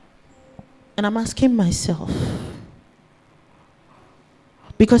 and I'm asking myself,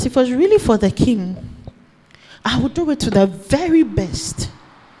 because if it was really for the king, I would do it to the very best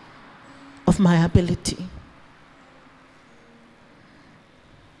of my ability.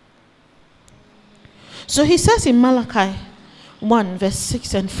 So he says in Malachi 1 verse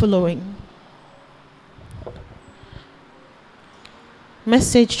 6 and following,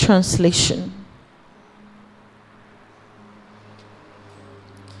 Message translation.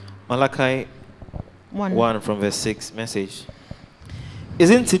 Malachi 1 from verse 6, message.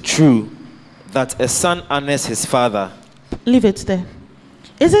 Isn't it true that a son honors his father? Leave it there.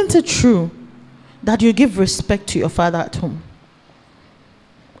 Isn't it true that you give respect to your father at home?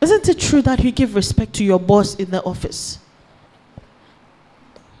 Isn't it true that you give respect to your boss in the office?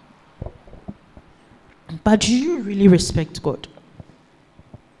 But do you really respect God?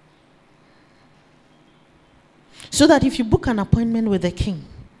 So that if you book an appointment with the king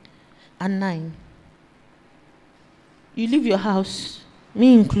at 9, you leave your house,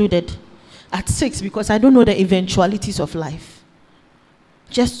 me included, at 6, because I don't know the eventualities of life,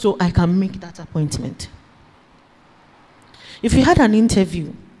 just so I can make that appointment. If you had an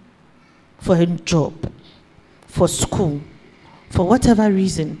interview for a job, for school, for whatever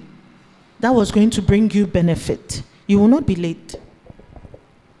reason, that was going to bring you benefit, you will not be late.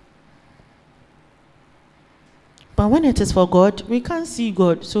 But when it is for God, we can't see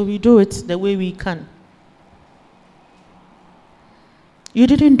God, so we do it the way we can. You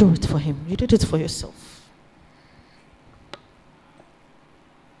didn't do it for him, you did it for yourself.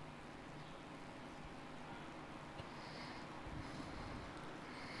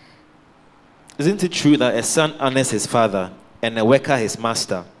 Isn't it true that a son honors his father and a worker his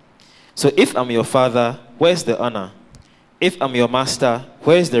master? So if I'm your father, where's the honor? If I'm your master,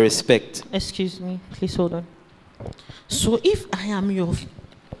 where's the respect? Excuse me, please hold on. So if I am your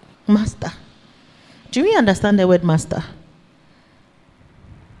master, do we understand the word master?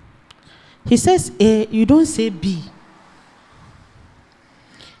 He says A, you don't say B.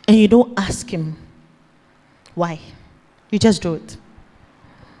 And you don't ask him why. You just do it.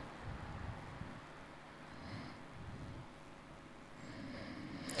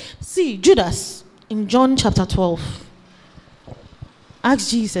 See, Judas in John chapter 12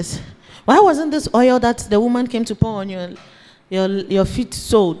 asked Jesus, why wasn't this oil that the woman came to pour on your feet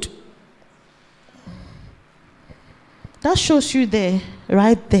sold? That shows you there,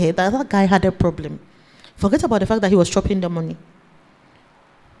 right there, that guy had a problem. Forget about the fact that he was chopping the money.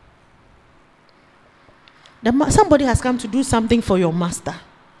 Somebody has come to do something for your master.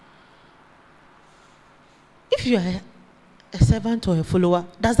 If you are a servant or a follower,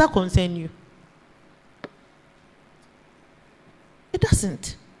 does that concern you? It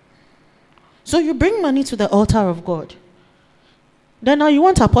doesn't. So you bring money to the altar of God. Then now you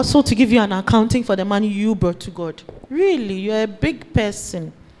want apostle to give you an accounting for the money you brought to God. Really, you're a big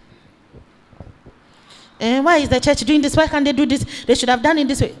person. And why is the church doing this? Why can't they do this? They should have done it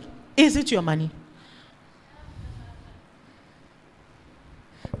this way. Is it your money?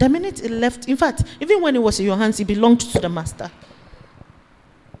 The minute it left, in fact, even when it was in your hands, it belonged to the master.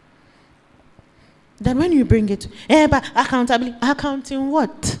 Then when you bring it, but accountability, accounting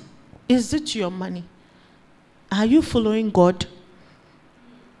what? Is it your money? Are you following God?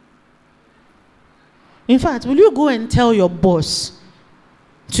 In fact, will you go and tell your boss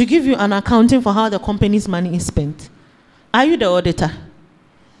to give you an accounting for how the company's money is spent? Are you the auditor?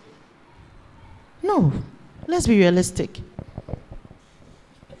 No. Let's be realistic.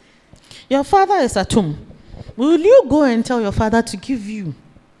 Your father is at home. Will you go and tell your father to give you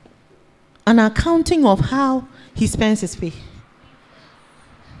an accounting of how he spends his pay?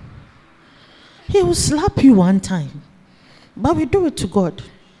 He will slap you one time. But we do it to God.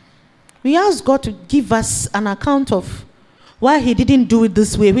 We ask God to give us an account of why he didn't do it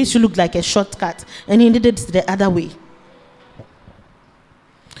this way, which looked like a shortcut, and he did it the other way.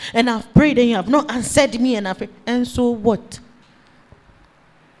 And I've prayed and you have not answered me, and I've prayed. And so what?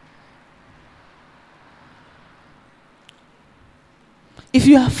 If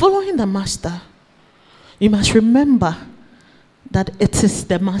you are following the master, you must remember that it is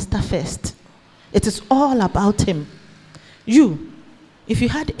the master first. It is all about him. You, if you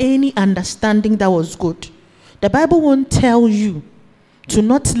had any understanding that was good, the Bible won't tell you to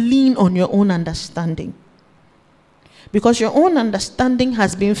not lean on your own understanding. Because your own understanding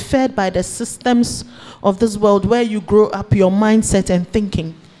has been fed by the systems of this world where you grow up your mindset and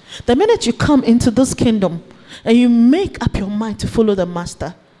thinking. The minute you come into this kingdom and you make up your mind to follow the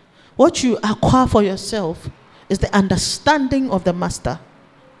master, what you acquire for yourself is the understanding of the master.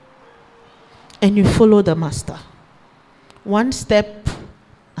 And you follow the master. One step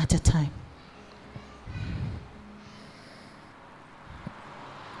at a time.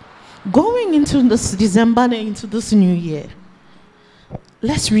 Going into this December and into this new year,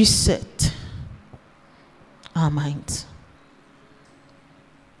 let's reset our minds.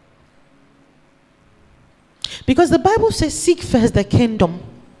 Because the Bible says, seek first the kingdom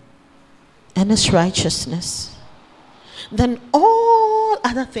and its righteousness. Then all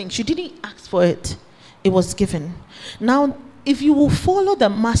other things, you didn't ask for it, it was given. Now, if you will follow the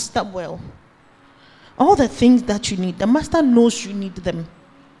master well, all the things that you need, the master knows you need them.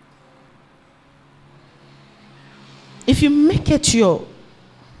 If you make it your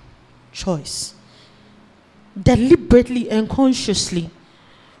choice, deliberately and consciously,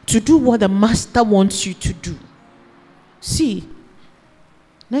 to do what the master wants you to do, see,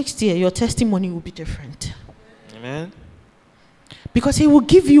 next year your testimony will be different. Amen. Because he will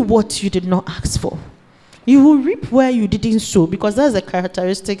give you what you did not ask for. You will reap where you didn't sow, because that's the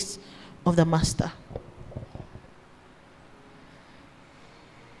characteristics of the master.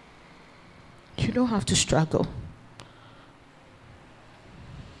 You don't have to struggle.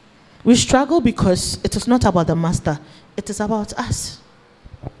 We struggle because it is not about the master. It is about us.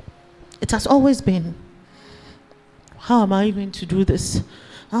 It has always been. How am I going to do this?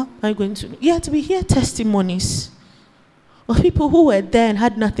 How am I going to? Yet we hear testimonies of people who were there and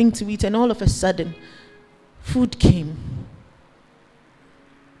had nothing to eat, and all of a sudden, food came.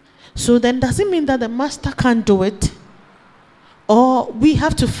 So then does it mean that the master can't do it? Or we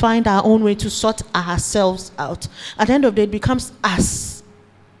have to find our own way to sort ourselves out? At the end of the day, it becomes us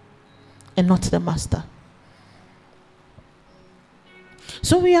and not the master.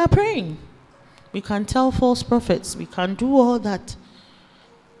 So we are praying. We can tell false prophets. We can do all that.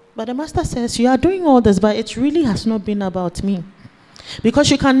 But the master says, you are doing all this, but it really has not been about me.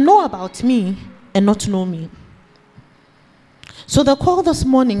 Because you can know about me and not know me. So the call this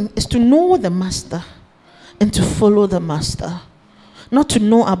morning is to know the master and to follow the master. Not to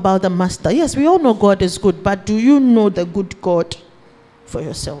know about the master. Yes, we all know God is good, but do you know the good God for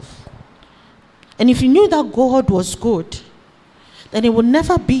yourself? And if you knew that God was good, then it would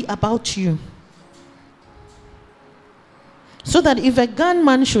never be about you. So that if a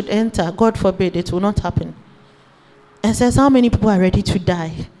gunman should enter, God forbid, it will not happen, and says, how many people are ready to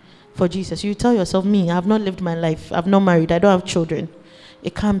die for Jesus? You tell yourself, me, I have not lived my life. I've not married. I don't have children.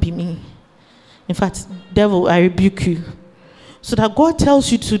 It can't be me. In fact, devil, I rebuke you. So that God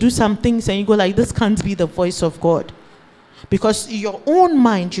tells you to do some things and you go like, this can't be the voice of God. Because your own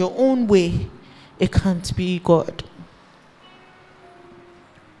mind, your own way it can't be God.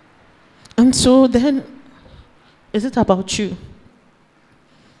 And so then, is it about you?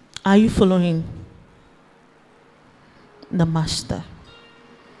 Are you following the master?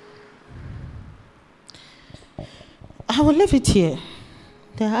 I will leave it here.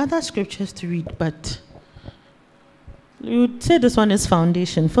 There are other scriptures to read, but you would say this one is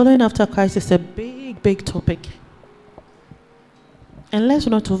foundation. Following after Christ is a big, big topic. And let's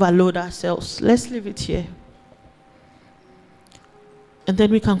not overload ourselves. Let's leave it here. And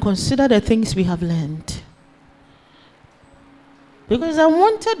then we can consider the things we have learned. Because I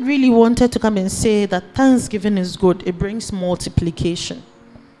really wanted to come and say that thanksgiving is good. It brings multiplication.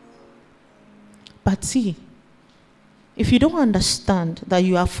 But see, if you don't understand that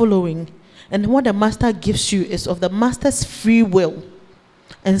you are following, and what the master gives you is of the master's free will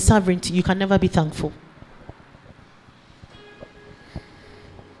and sovereignty, you can never be thankful.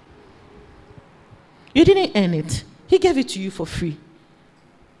 You didn't earn it. He gave it to you for free.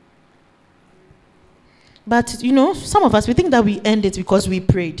 But, some of us, we think that we earned it because we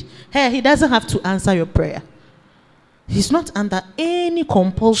prayed. Hey, he doesn't have to answer your prayer. He's not under any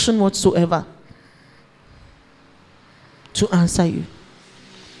compulsion whatsoever to answer you.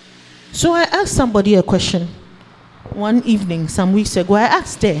 So I asked somebody a question one evening, some weeks ago. I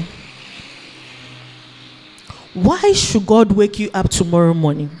asked her, why should God wake you up tomorrow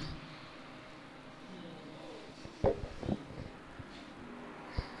morning?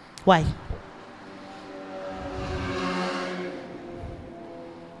 Why?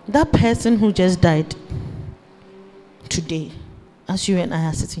 That person who just died today, as you and I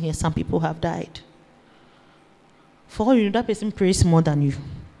are sitting here, some people have died. For all you know, that person prays more than you,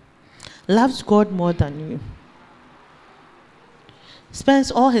 loves God more than you,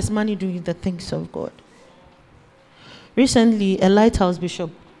 spends all his money doing the things of God. Recently, a lighthouse bishop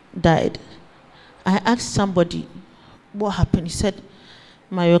died. I asked somebody, what happened? He said,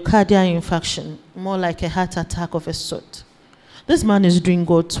 myocardial infarction, more like a heart attack of a sort. This man is doing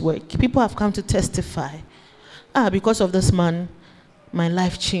God's work. People have come to testify. Because of this man, my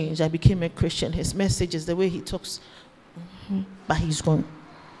life changed. I became a Christian. His message is the way he talks. But he's gone.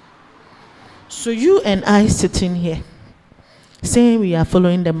 So you and I sitting here, saying we are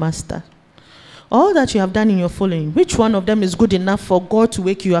following the master. All that you have done in your following, which one of them is good enough for God to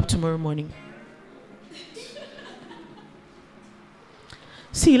wake you up tomorrow morning?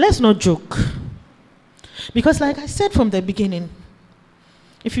 See, let's not joke. Because like I said from the beginning,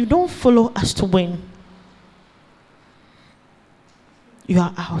 if you don't follow us to win, you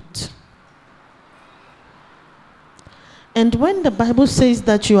are out. And when the Bible says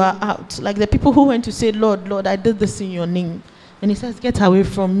that you are out, like the people who went to say, Lord, Lord, I did this in your name. And he says, get away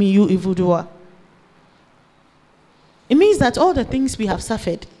from me, you evildoer. It means that all the things we have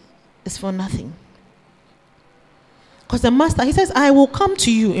suffered is for nothing. Because the master, he says, I will come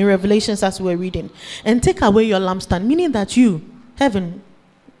to you in Revelations as we're reading and take away your lampstand, meaning that you, heaven,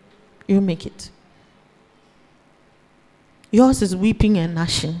 you make it. Yours is weeping and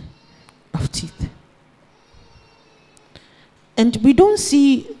gnashing of teeth. And we don't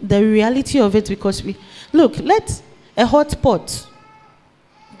see the reality of it because let a hot pot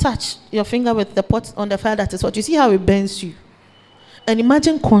touch your finger with the pot on the fire that is hot. You see how it burns you. And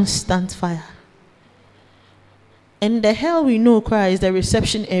imagine constant fire. And the hell we know is the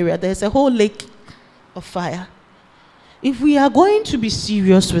reception area. There's a whole lake of fire. If we are going to be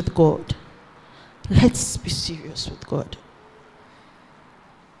serious with God, let's be serious with God.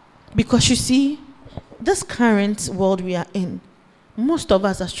 Because you see, this current world we are in, most of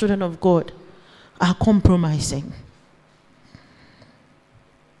us as children of God are compromising.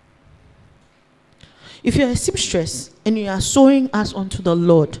 If you're a seamstress and you are sewing us unto the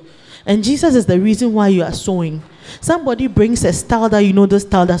Lord, and Jesus is the reason why you are sewing, somebody brings a style that you know this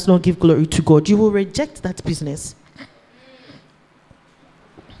style does not give glory to God, you will reject that business.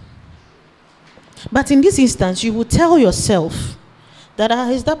 But in this instance, you will tell yourself that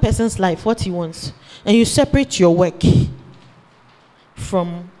is that person's life, what he wants. And you separate your work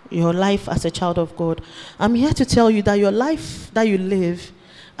from your life as a child of God. I'm here to tell you that your life that you live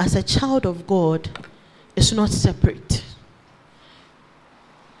as a child of God is not separate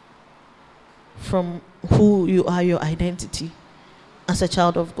from who you are, your identity as a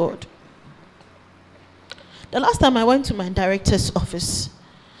child of God. The last time I went to my director's office,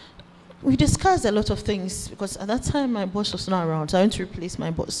 we discussed a lot of things because at that time my boss was not around, so I went to replace my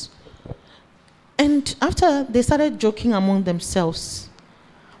boss. And after they started joking among themselves,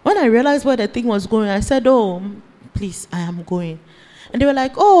 when I realized where the thing was going, I said, oh, please, I am going. And they were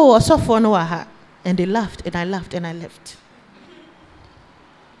like, oh, so for no aha. And they laughed, and I laughed, and I left.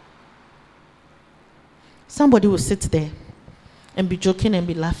 somebody will sit there and be joking and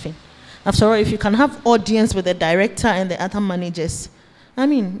be laughing. After all, if you can have audience with the director and the other managers, I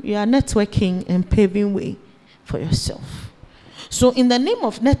mean, you are networking and paving way for yourself. So in the name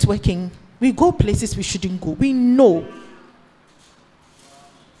of networking, we go places we shouldn't go. We know.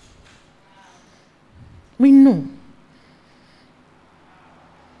 We know.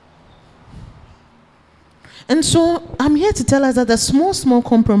 And so I'm here to tell us that the small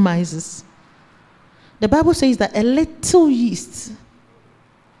compromises, the Bible says that a little yeast,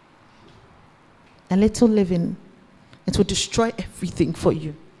 a little leaven, it will destroy everything for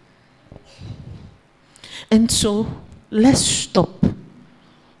you. And so let's stop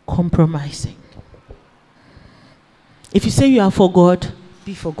compromising. If you say you are for God,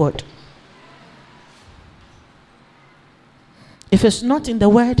 be for God. If it's not in the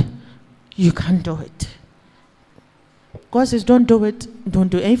word, you can't do it. God says, don't do it, don't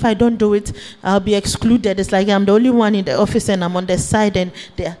do it. And if I don't do it, I'll be excluded. It's like I'm the only one in the office and I'm on the side and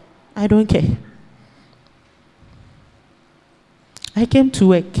there. I don't care. I came to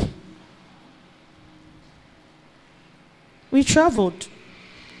work. We traveled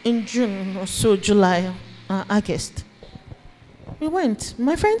in June or so, July, August. We went.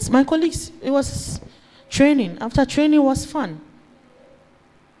 My friends, my colleagues, it was training. After training, it was fun.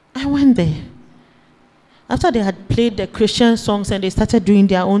 I went there. After they had played the Christian songs and they started doing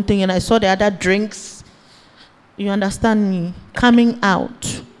their own thing, and I saw the other drinks, you understand me, coming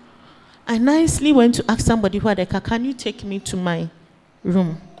out. I nicely went to ask somebody who had a car, can you take me to my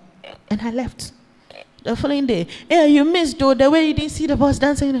room? And I left. The following day, hey, you missed though, the way you didn't see the boss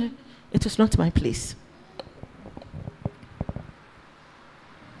dancing. It was not my place.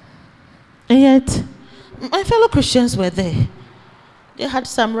 And yet, my fellow Christians were there. They had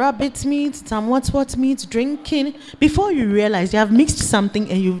some rabbit meat, some what meat, drinking. Before you realize, you have mixed something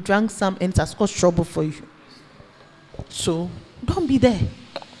and you've drank some and it has caused trouble for you. So, don't be there.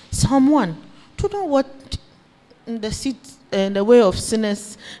 Someone, do not what in the seat and the way of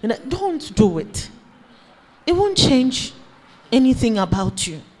sinners. Don't do it. It won't change anything about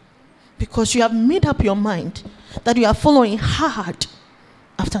you. Because you have made up your mind that you are following hard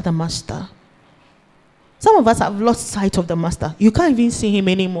after the master. Some of us have lost sight of the master. You can't even see him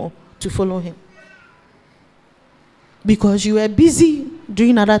anymore to follow him. Because you were busy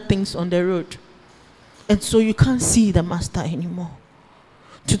doing other things on the road. And so you can't see the master anymore.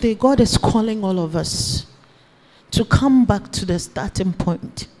 Today, God is calling all of us to come back to the starting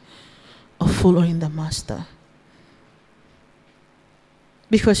point of following the master.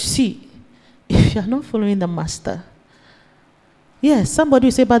 Because see, if you are not following the master, yes, somebody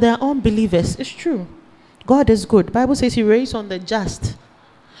will say, but they are unbelievers. It's true. God is good. The Bible says he reigns on the just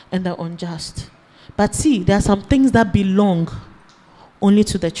and the unjust. But see, there are some things that belong only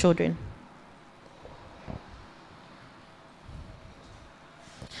to the children.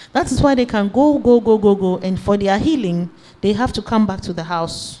 That is why they can go, and for their healing, they have to come back to the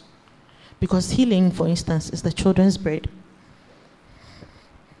house. Because healing, for instance, is the children's bread.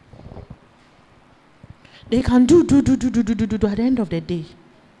 They can do at the end of the day.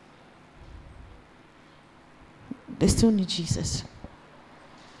 They still need Jesus.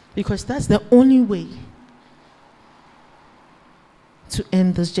 Because that's the only way to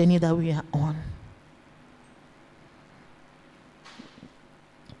end this journey that we are on.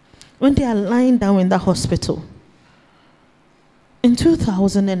 When they are lying down in the hospital, in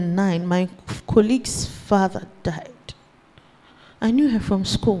 2009, my colleague's father died. I knew her from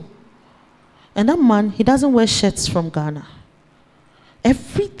school. And that man, he doesn't wear shirts from Ghana.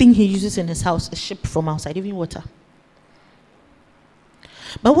 Everything he uses in his house is shipped from outside, even water.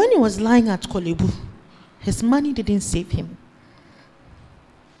 But when he was lying at Kolebu, his money didn't save him.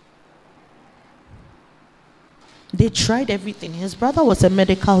 They tried everything. His brother was a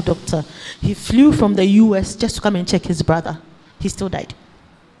medical doctor. He flew from the US just to come and check his brother. He still died.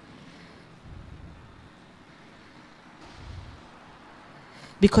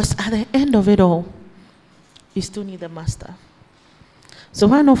 Because at the end of it all, you still need the master. So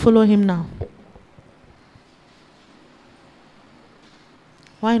why not follow him now?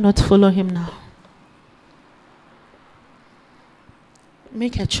 Why not follow him now?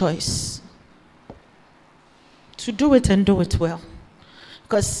 Make a choice to do it and do it well.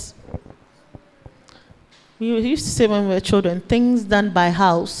 Because we used to say when we were children, things done by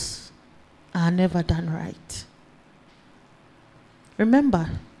house are never done right. Remember,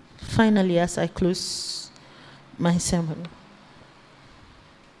 finally, as I close my sermon,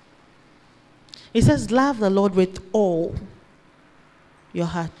 it says, love the Lord with all your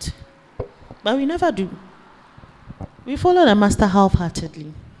heart. But we never do. We follow the master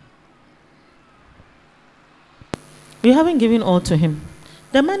half-heartedly. You haven't given all to him.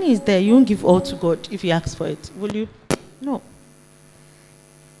 The money is there. You won't give all to God if he asks for it. Will you? No.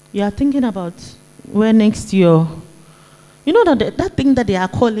 You are thinking about where next year. You know that thing that they are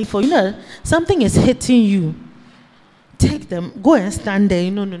calling for. Something is hitting you. Take them. Go and stand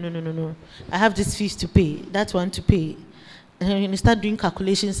there. No. I have this fees to pay. That one to pay. And you start doing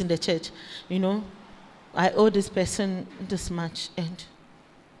calculations in the church. I owe this person this much.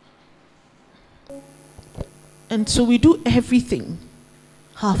 And so we do everything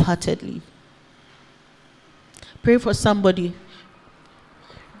half-heartedly. Pray for somebody.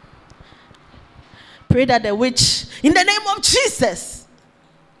 Pray that the witch, in the name of Jesus,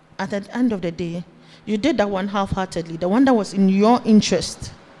 at the end of the day, you did that one half-heartedly, the one that was in your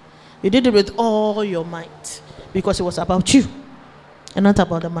interest. You did it with all your might because it was about you and not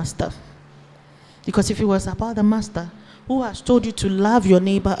about the master. Because if it was about the master, who has told you to love your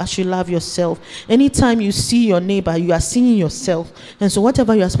neighbor as you love yourself? Anytime you see your neighbor, you are seeing yourself. And so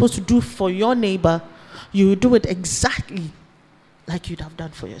whatever you are supposed to do for your neighbor, you will do it exactly like you'd have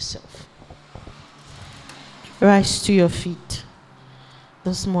done for yourself. Rise to your feet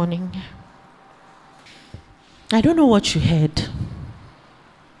this morning. I don't know what you heard.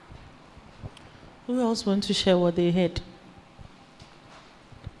 Who else wants to share what they heard?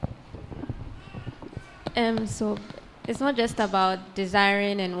 So it's not just about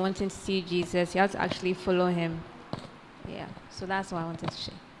desiring and wanting to see Jesus. You have to actually follow him. Yeah. So that's what I wanted to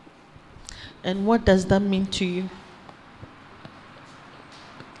share. And what does that mean to you?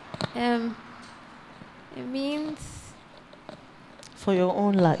 It means for your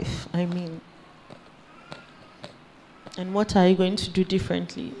own life, I mean. And what are you going to do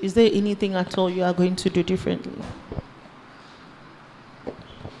differently? Is there anything at all you are going to do differently?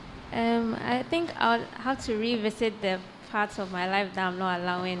 I think I'll have to revisit the parts of my life that I'm not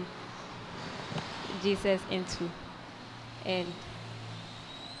allowing Jesus into. And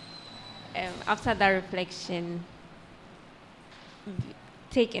after that reflection,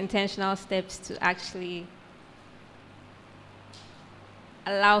 take intentional steps to actually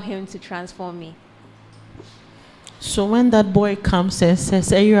allow him to transform me. So when that boy comes and says,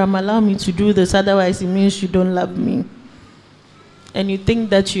 hey, I'm allowing me to do this, otherwise it means you don't love me. And you think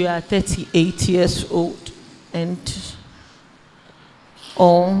that you are 38 years old and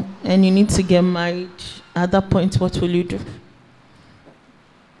you need to get married, at that point, what will you do?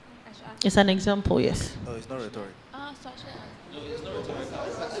 It's an example, yes. No, it's not rhetoric. I'll think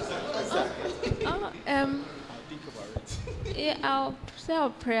about it. Yeah, I'll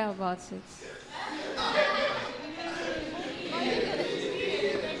pray about it.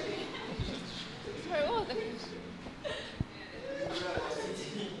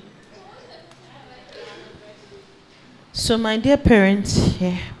 So, my dear parents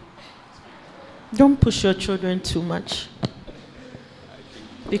here, don't push your children too much.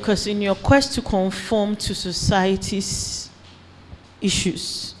 Because in your quest to conform to society's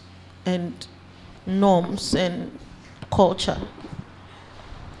issues and norms and culture,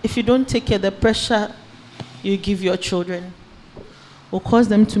 if you don't take care, the pressure you give your children will cause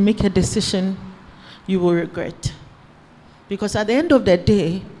them to make a decision you will regret. Because at the end of the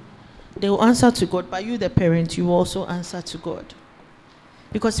day, they will answer to God, but you, the parent, you will also answer to God.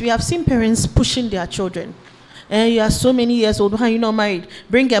 Because we have seen parents pushing their children. And you are so many years old, why are you not married?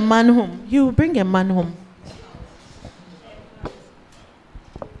 Bring a man home. You will bring a man home.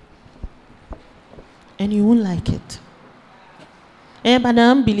 And you won't like it. But the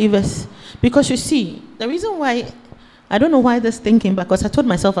unbelievers, because you see, the reason why, I don't know why this thinking, because I told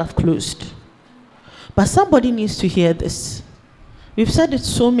myself I've closed. But somebody needs to hear this. We've said it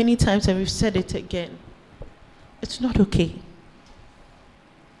so many times and we've said it again. It's not okay.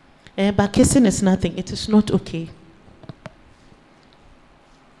 But kissing is nothing. It is not okay.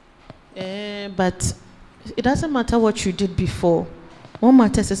 But it doesn't matter what you did before. What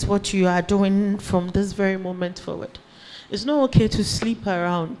matters is what you are doing from this very moment forward. It's not okay to sleep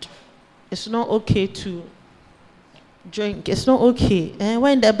around. It's not okay to drink. It's not okay. And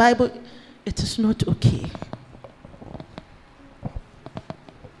when the Bible, it is not okay.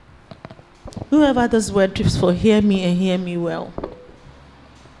 Whoever this word is for, hear me and hear me well.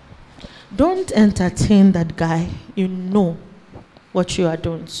 Don't entertain that guy. You know what you are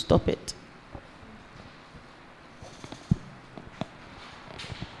doing. Stop it.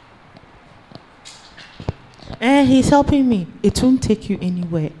 He's helping me. It won't take you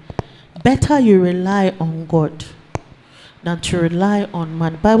anywhere. Better you rely on God than to rely on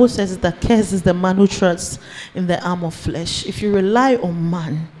man. The Bible says that cursed is the man who trusts in the arm of flesh. If you rely on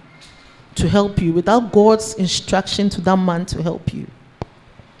man to help you without God's instruction to that man to help you,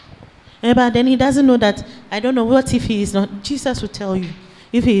 But then he doesn't know that, I don't know, what if he is not? Jesus will tell you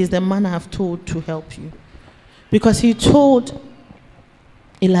if he is the man I have told to help you. Because he told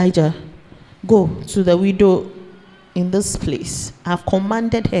Elijah, go to the widow in this place. I've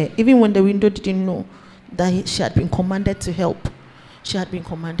commanded her, even when the widow didn't know that she had been commanded to help. She had been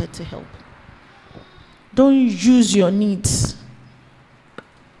commanded to help. Don't use your needs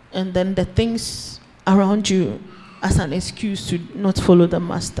and then the things around you as an excuse to not follow the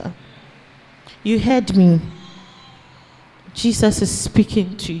master. You heard me. Jesus is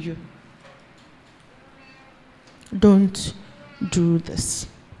speaking to you. Don't do this.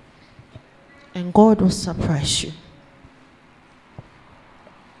 And God will surprise you.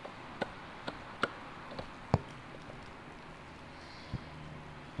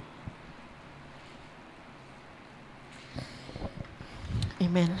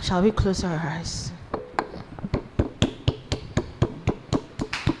 Amen. Shall we close our eyes?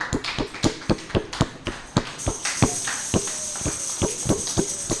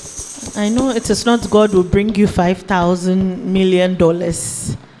 I know it is not God will bring you $5,000 million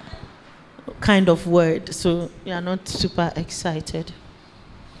kind of word, so you are not super excited.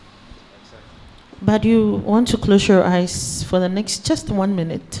 But you want to close your eyes for the next just 1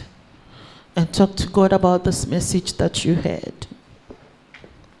 minute and talk to God about this message that you heard.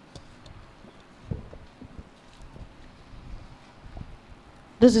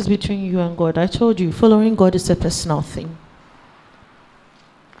 This is between you and God. I told you, following God is a personal thing.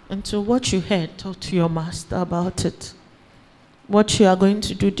 And so what you heard, talk to your master about it. What you are going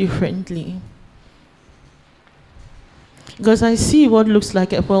to do differently. Because I see what looks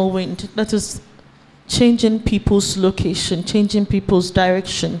like a whirlwind. That is changing people's location, changing people's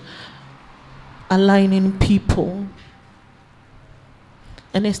direction, aligning people.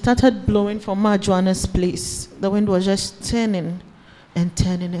 And it started blowing from Joanna's place. The wind was just turning and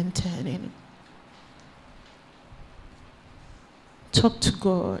turning and turning. Talk to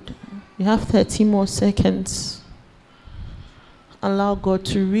God. You have 30 more seconds. Allow God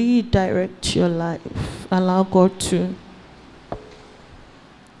to redirect your life. Allow God to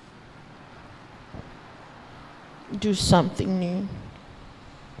do something new.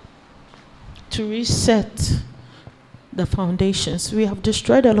 To reset the foundations. We have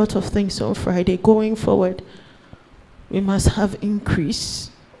destroyed a lot of things on Friday. Going forward, we must have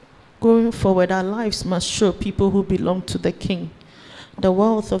increase. Going forward, our lives must show people who belong to the King. The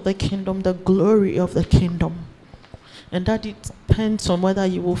wealth of the kingdom, the glory of the kingdom. And that it depends on whether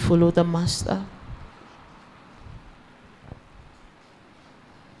you will follow the master.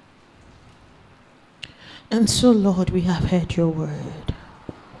 And so, Lord, we have heard your word.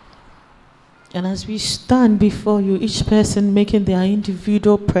 And as we stand before you, each person making their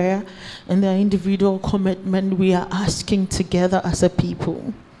individual prayer and their individual commitment, we are asking together as a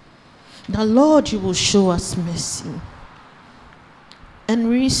people that, Lord, you will show us mercy and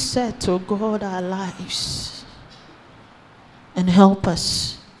reset, oh God, our lives and help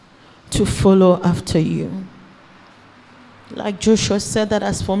us to follow after you. Like Joshua said, that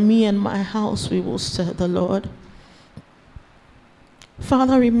as for me and my house, we will serve the Lord.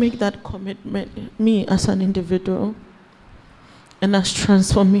 Father, we make that commitment, me as an individual and as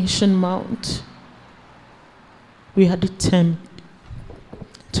Transformation Mount. We are determined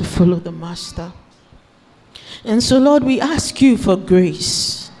to follow the Master. And so, Lord, we ask you for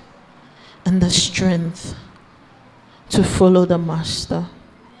grace and the strength to follow the Master.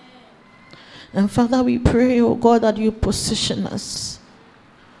 And Father, we pray, oh God, that you position us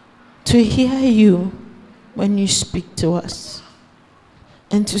to hear you when you speak to us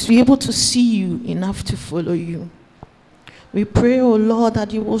and to be able to see you enough to follow you. We pray, oh Lord,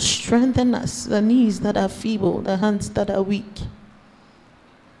 that you will strengthen us, the knees that are feeble, the hands that are weak,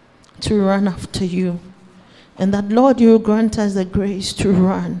 to run after you. And that, Lord, you will grant us the grace to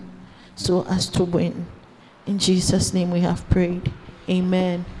run so as to win. In Jesus' name we have prayed.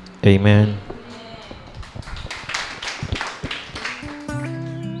 Amen. Amen.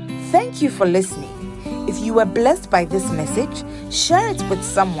 Thank you for listening. If you were blessed by this message, share it with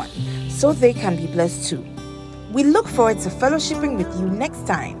someone so they can be blessed too. We look forward to fellowshipping with you next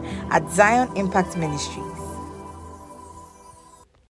time at Zion Impact Ministries.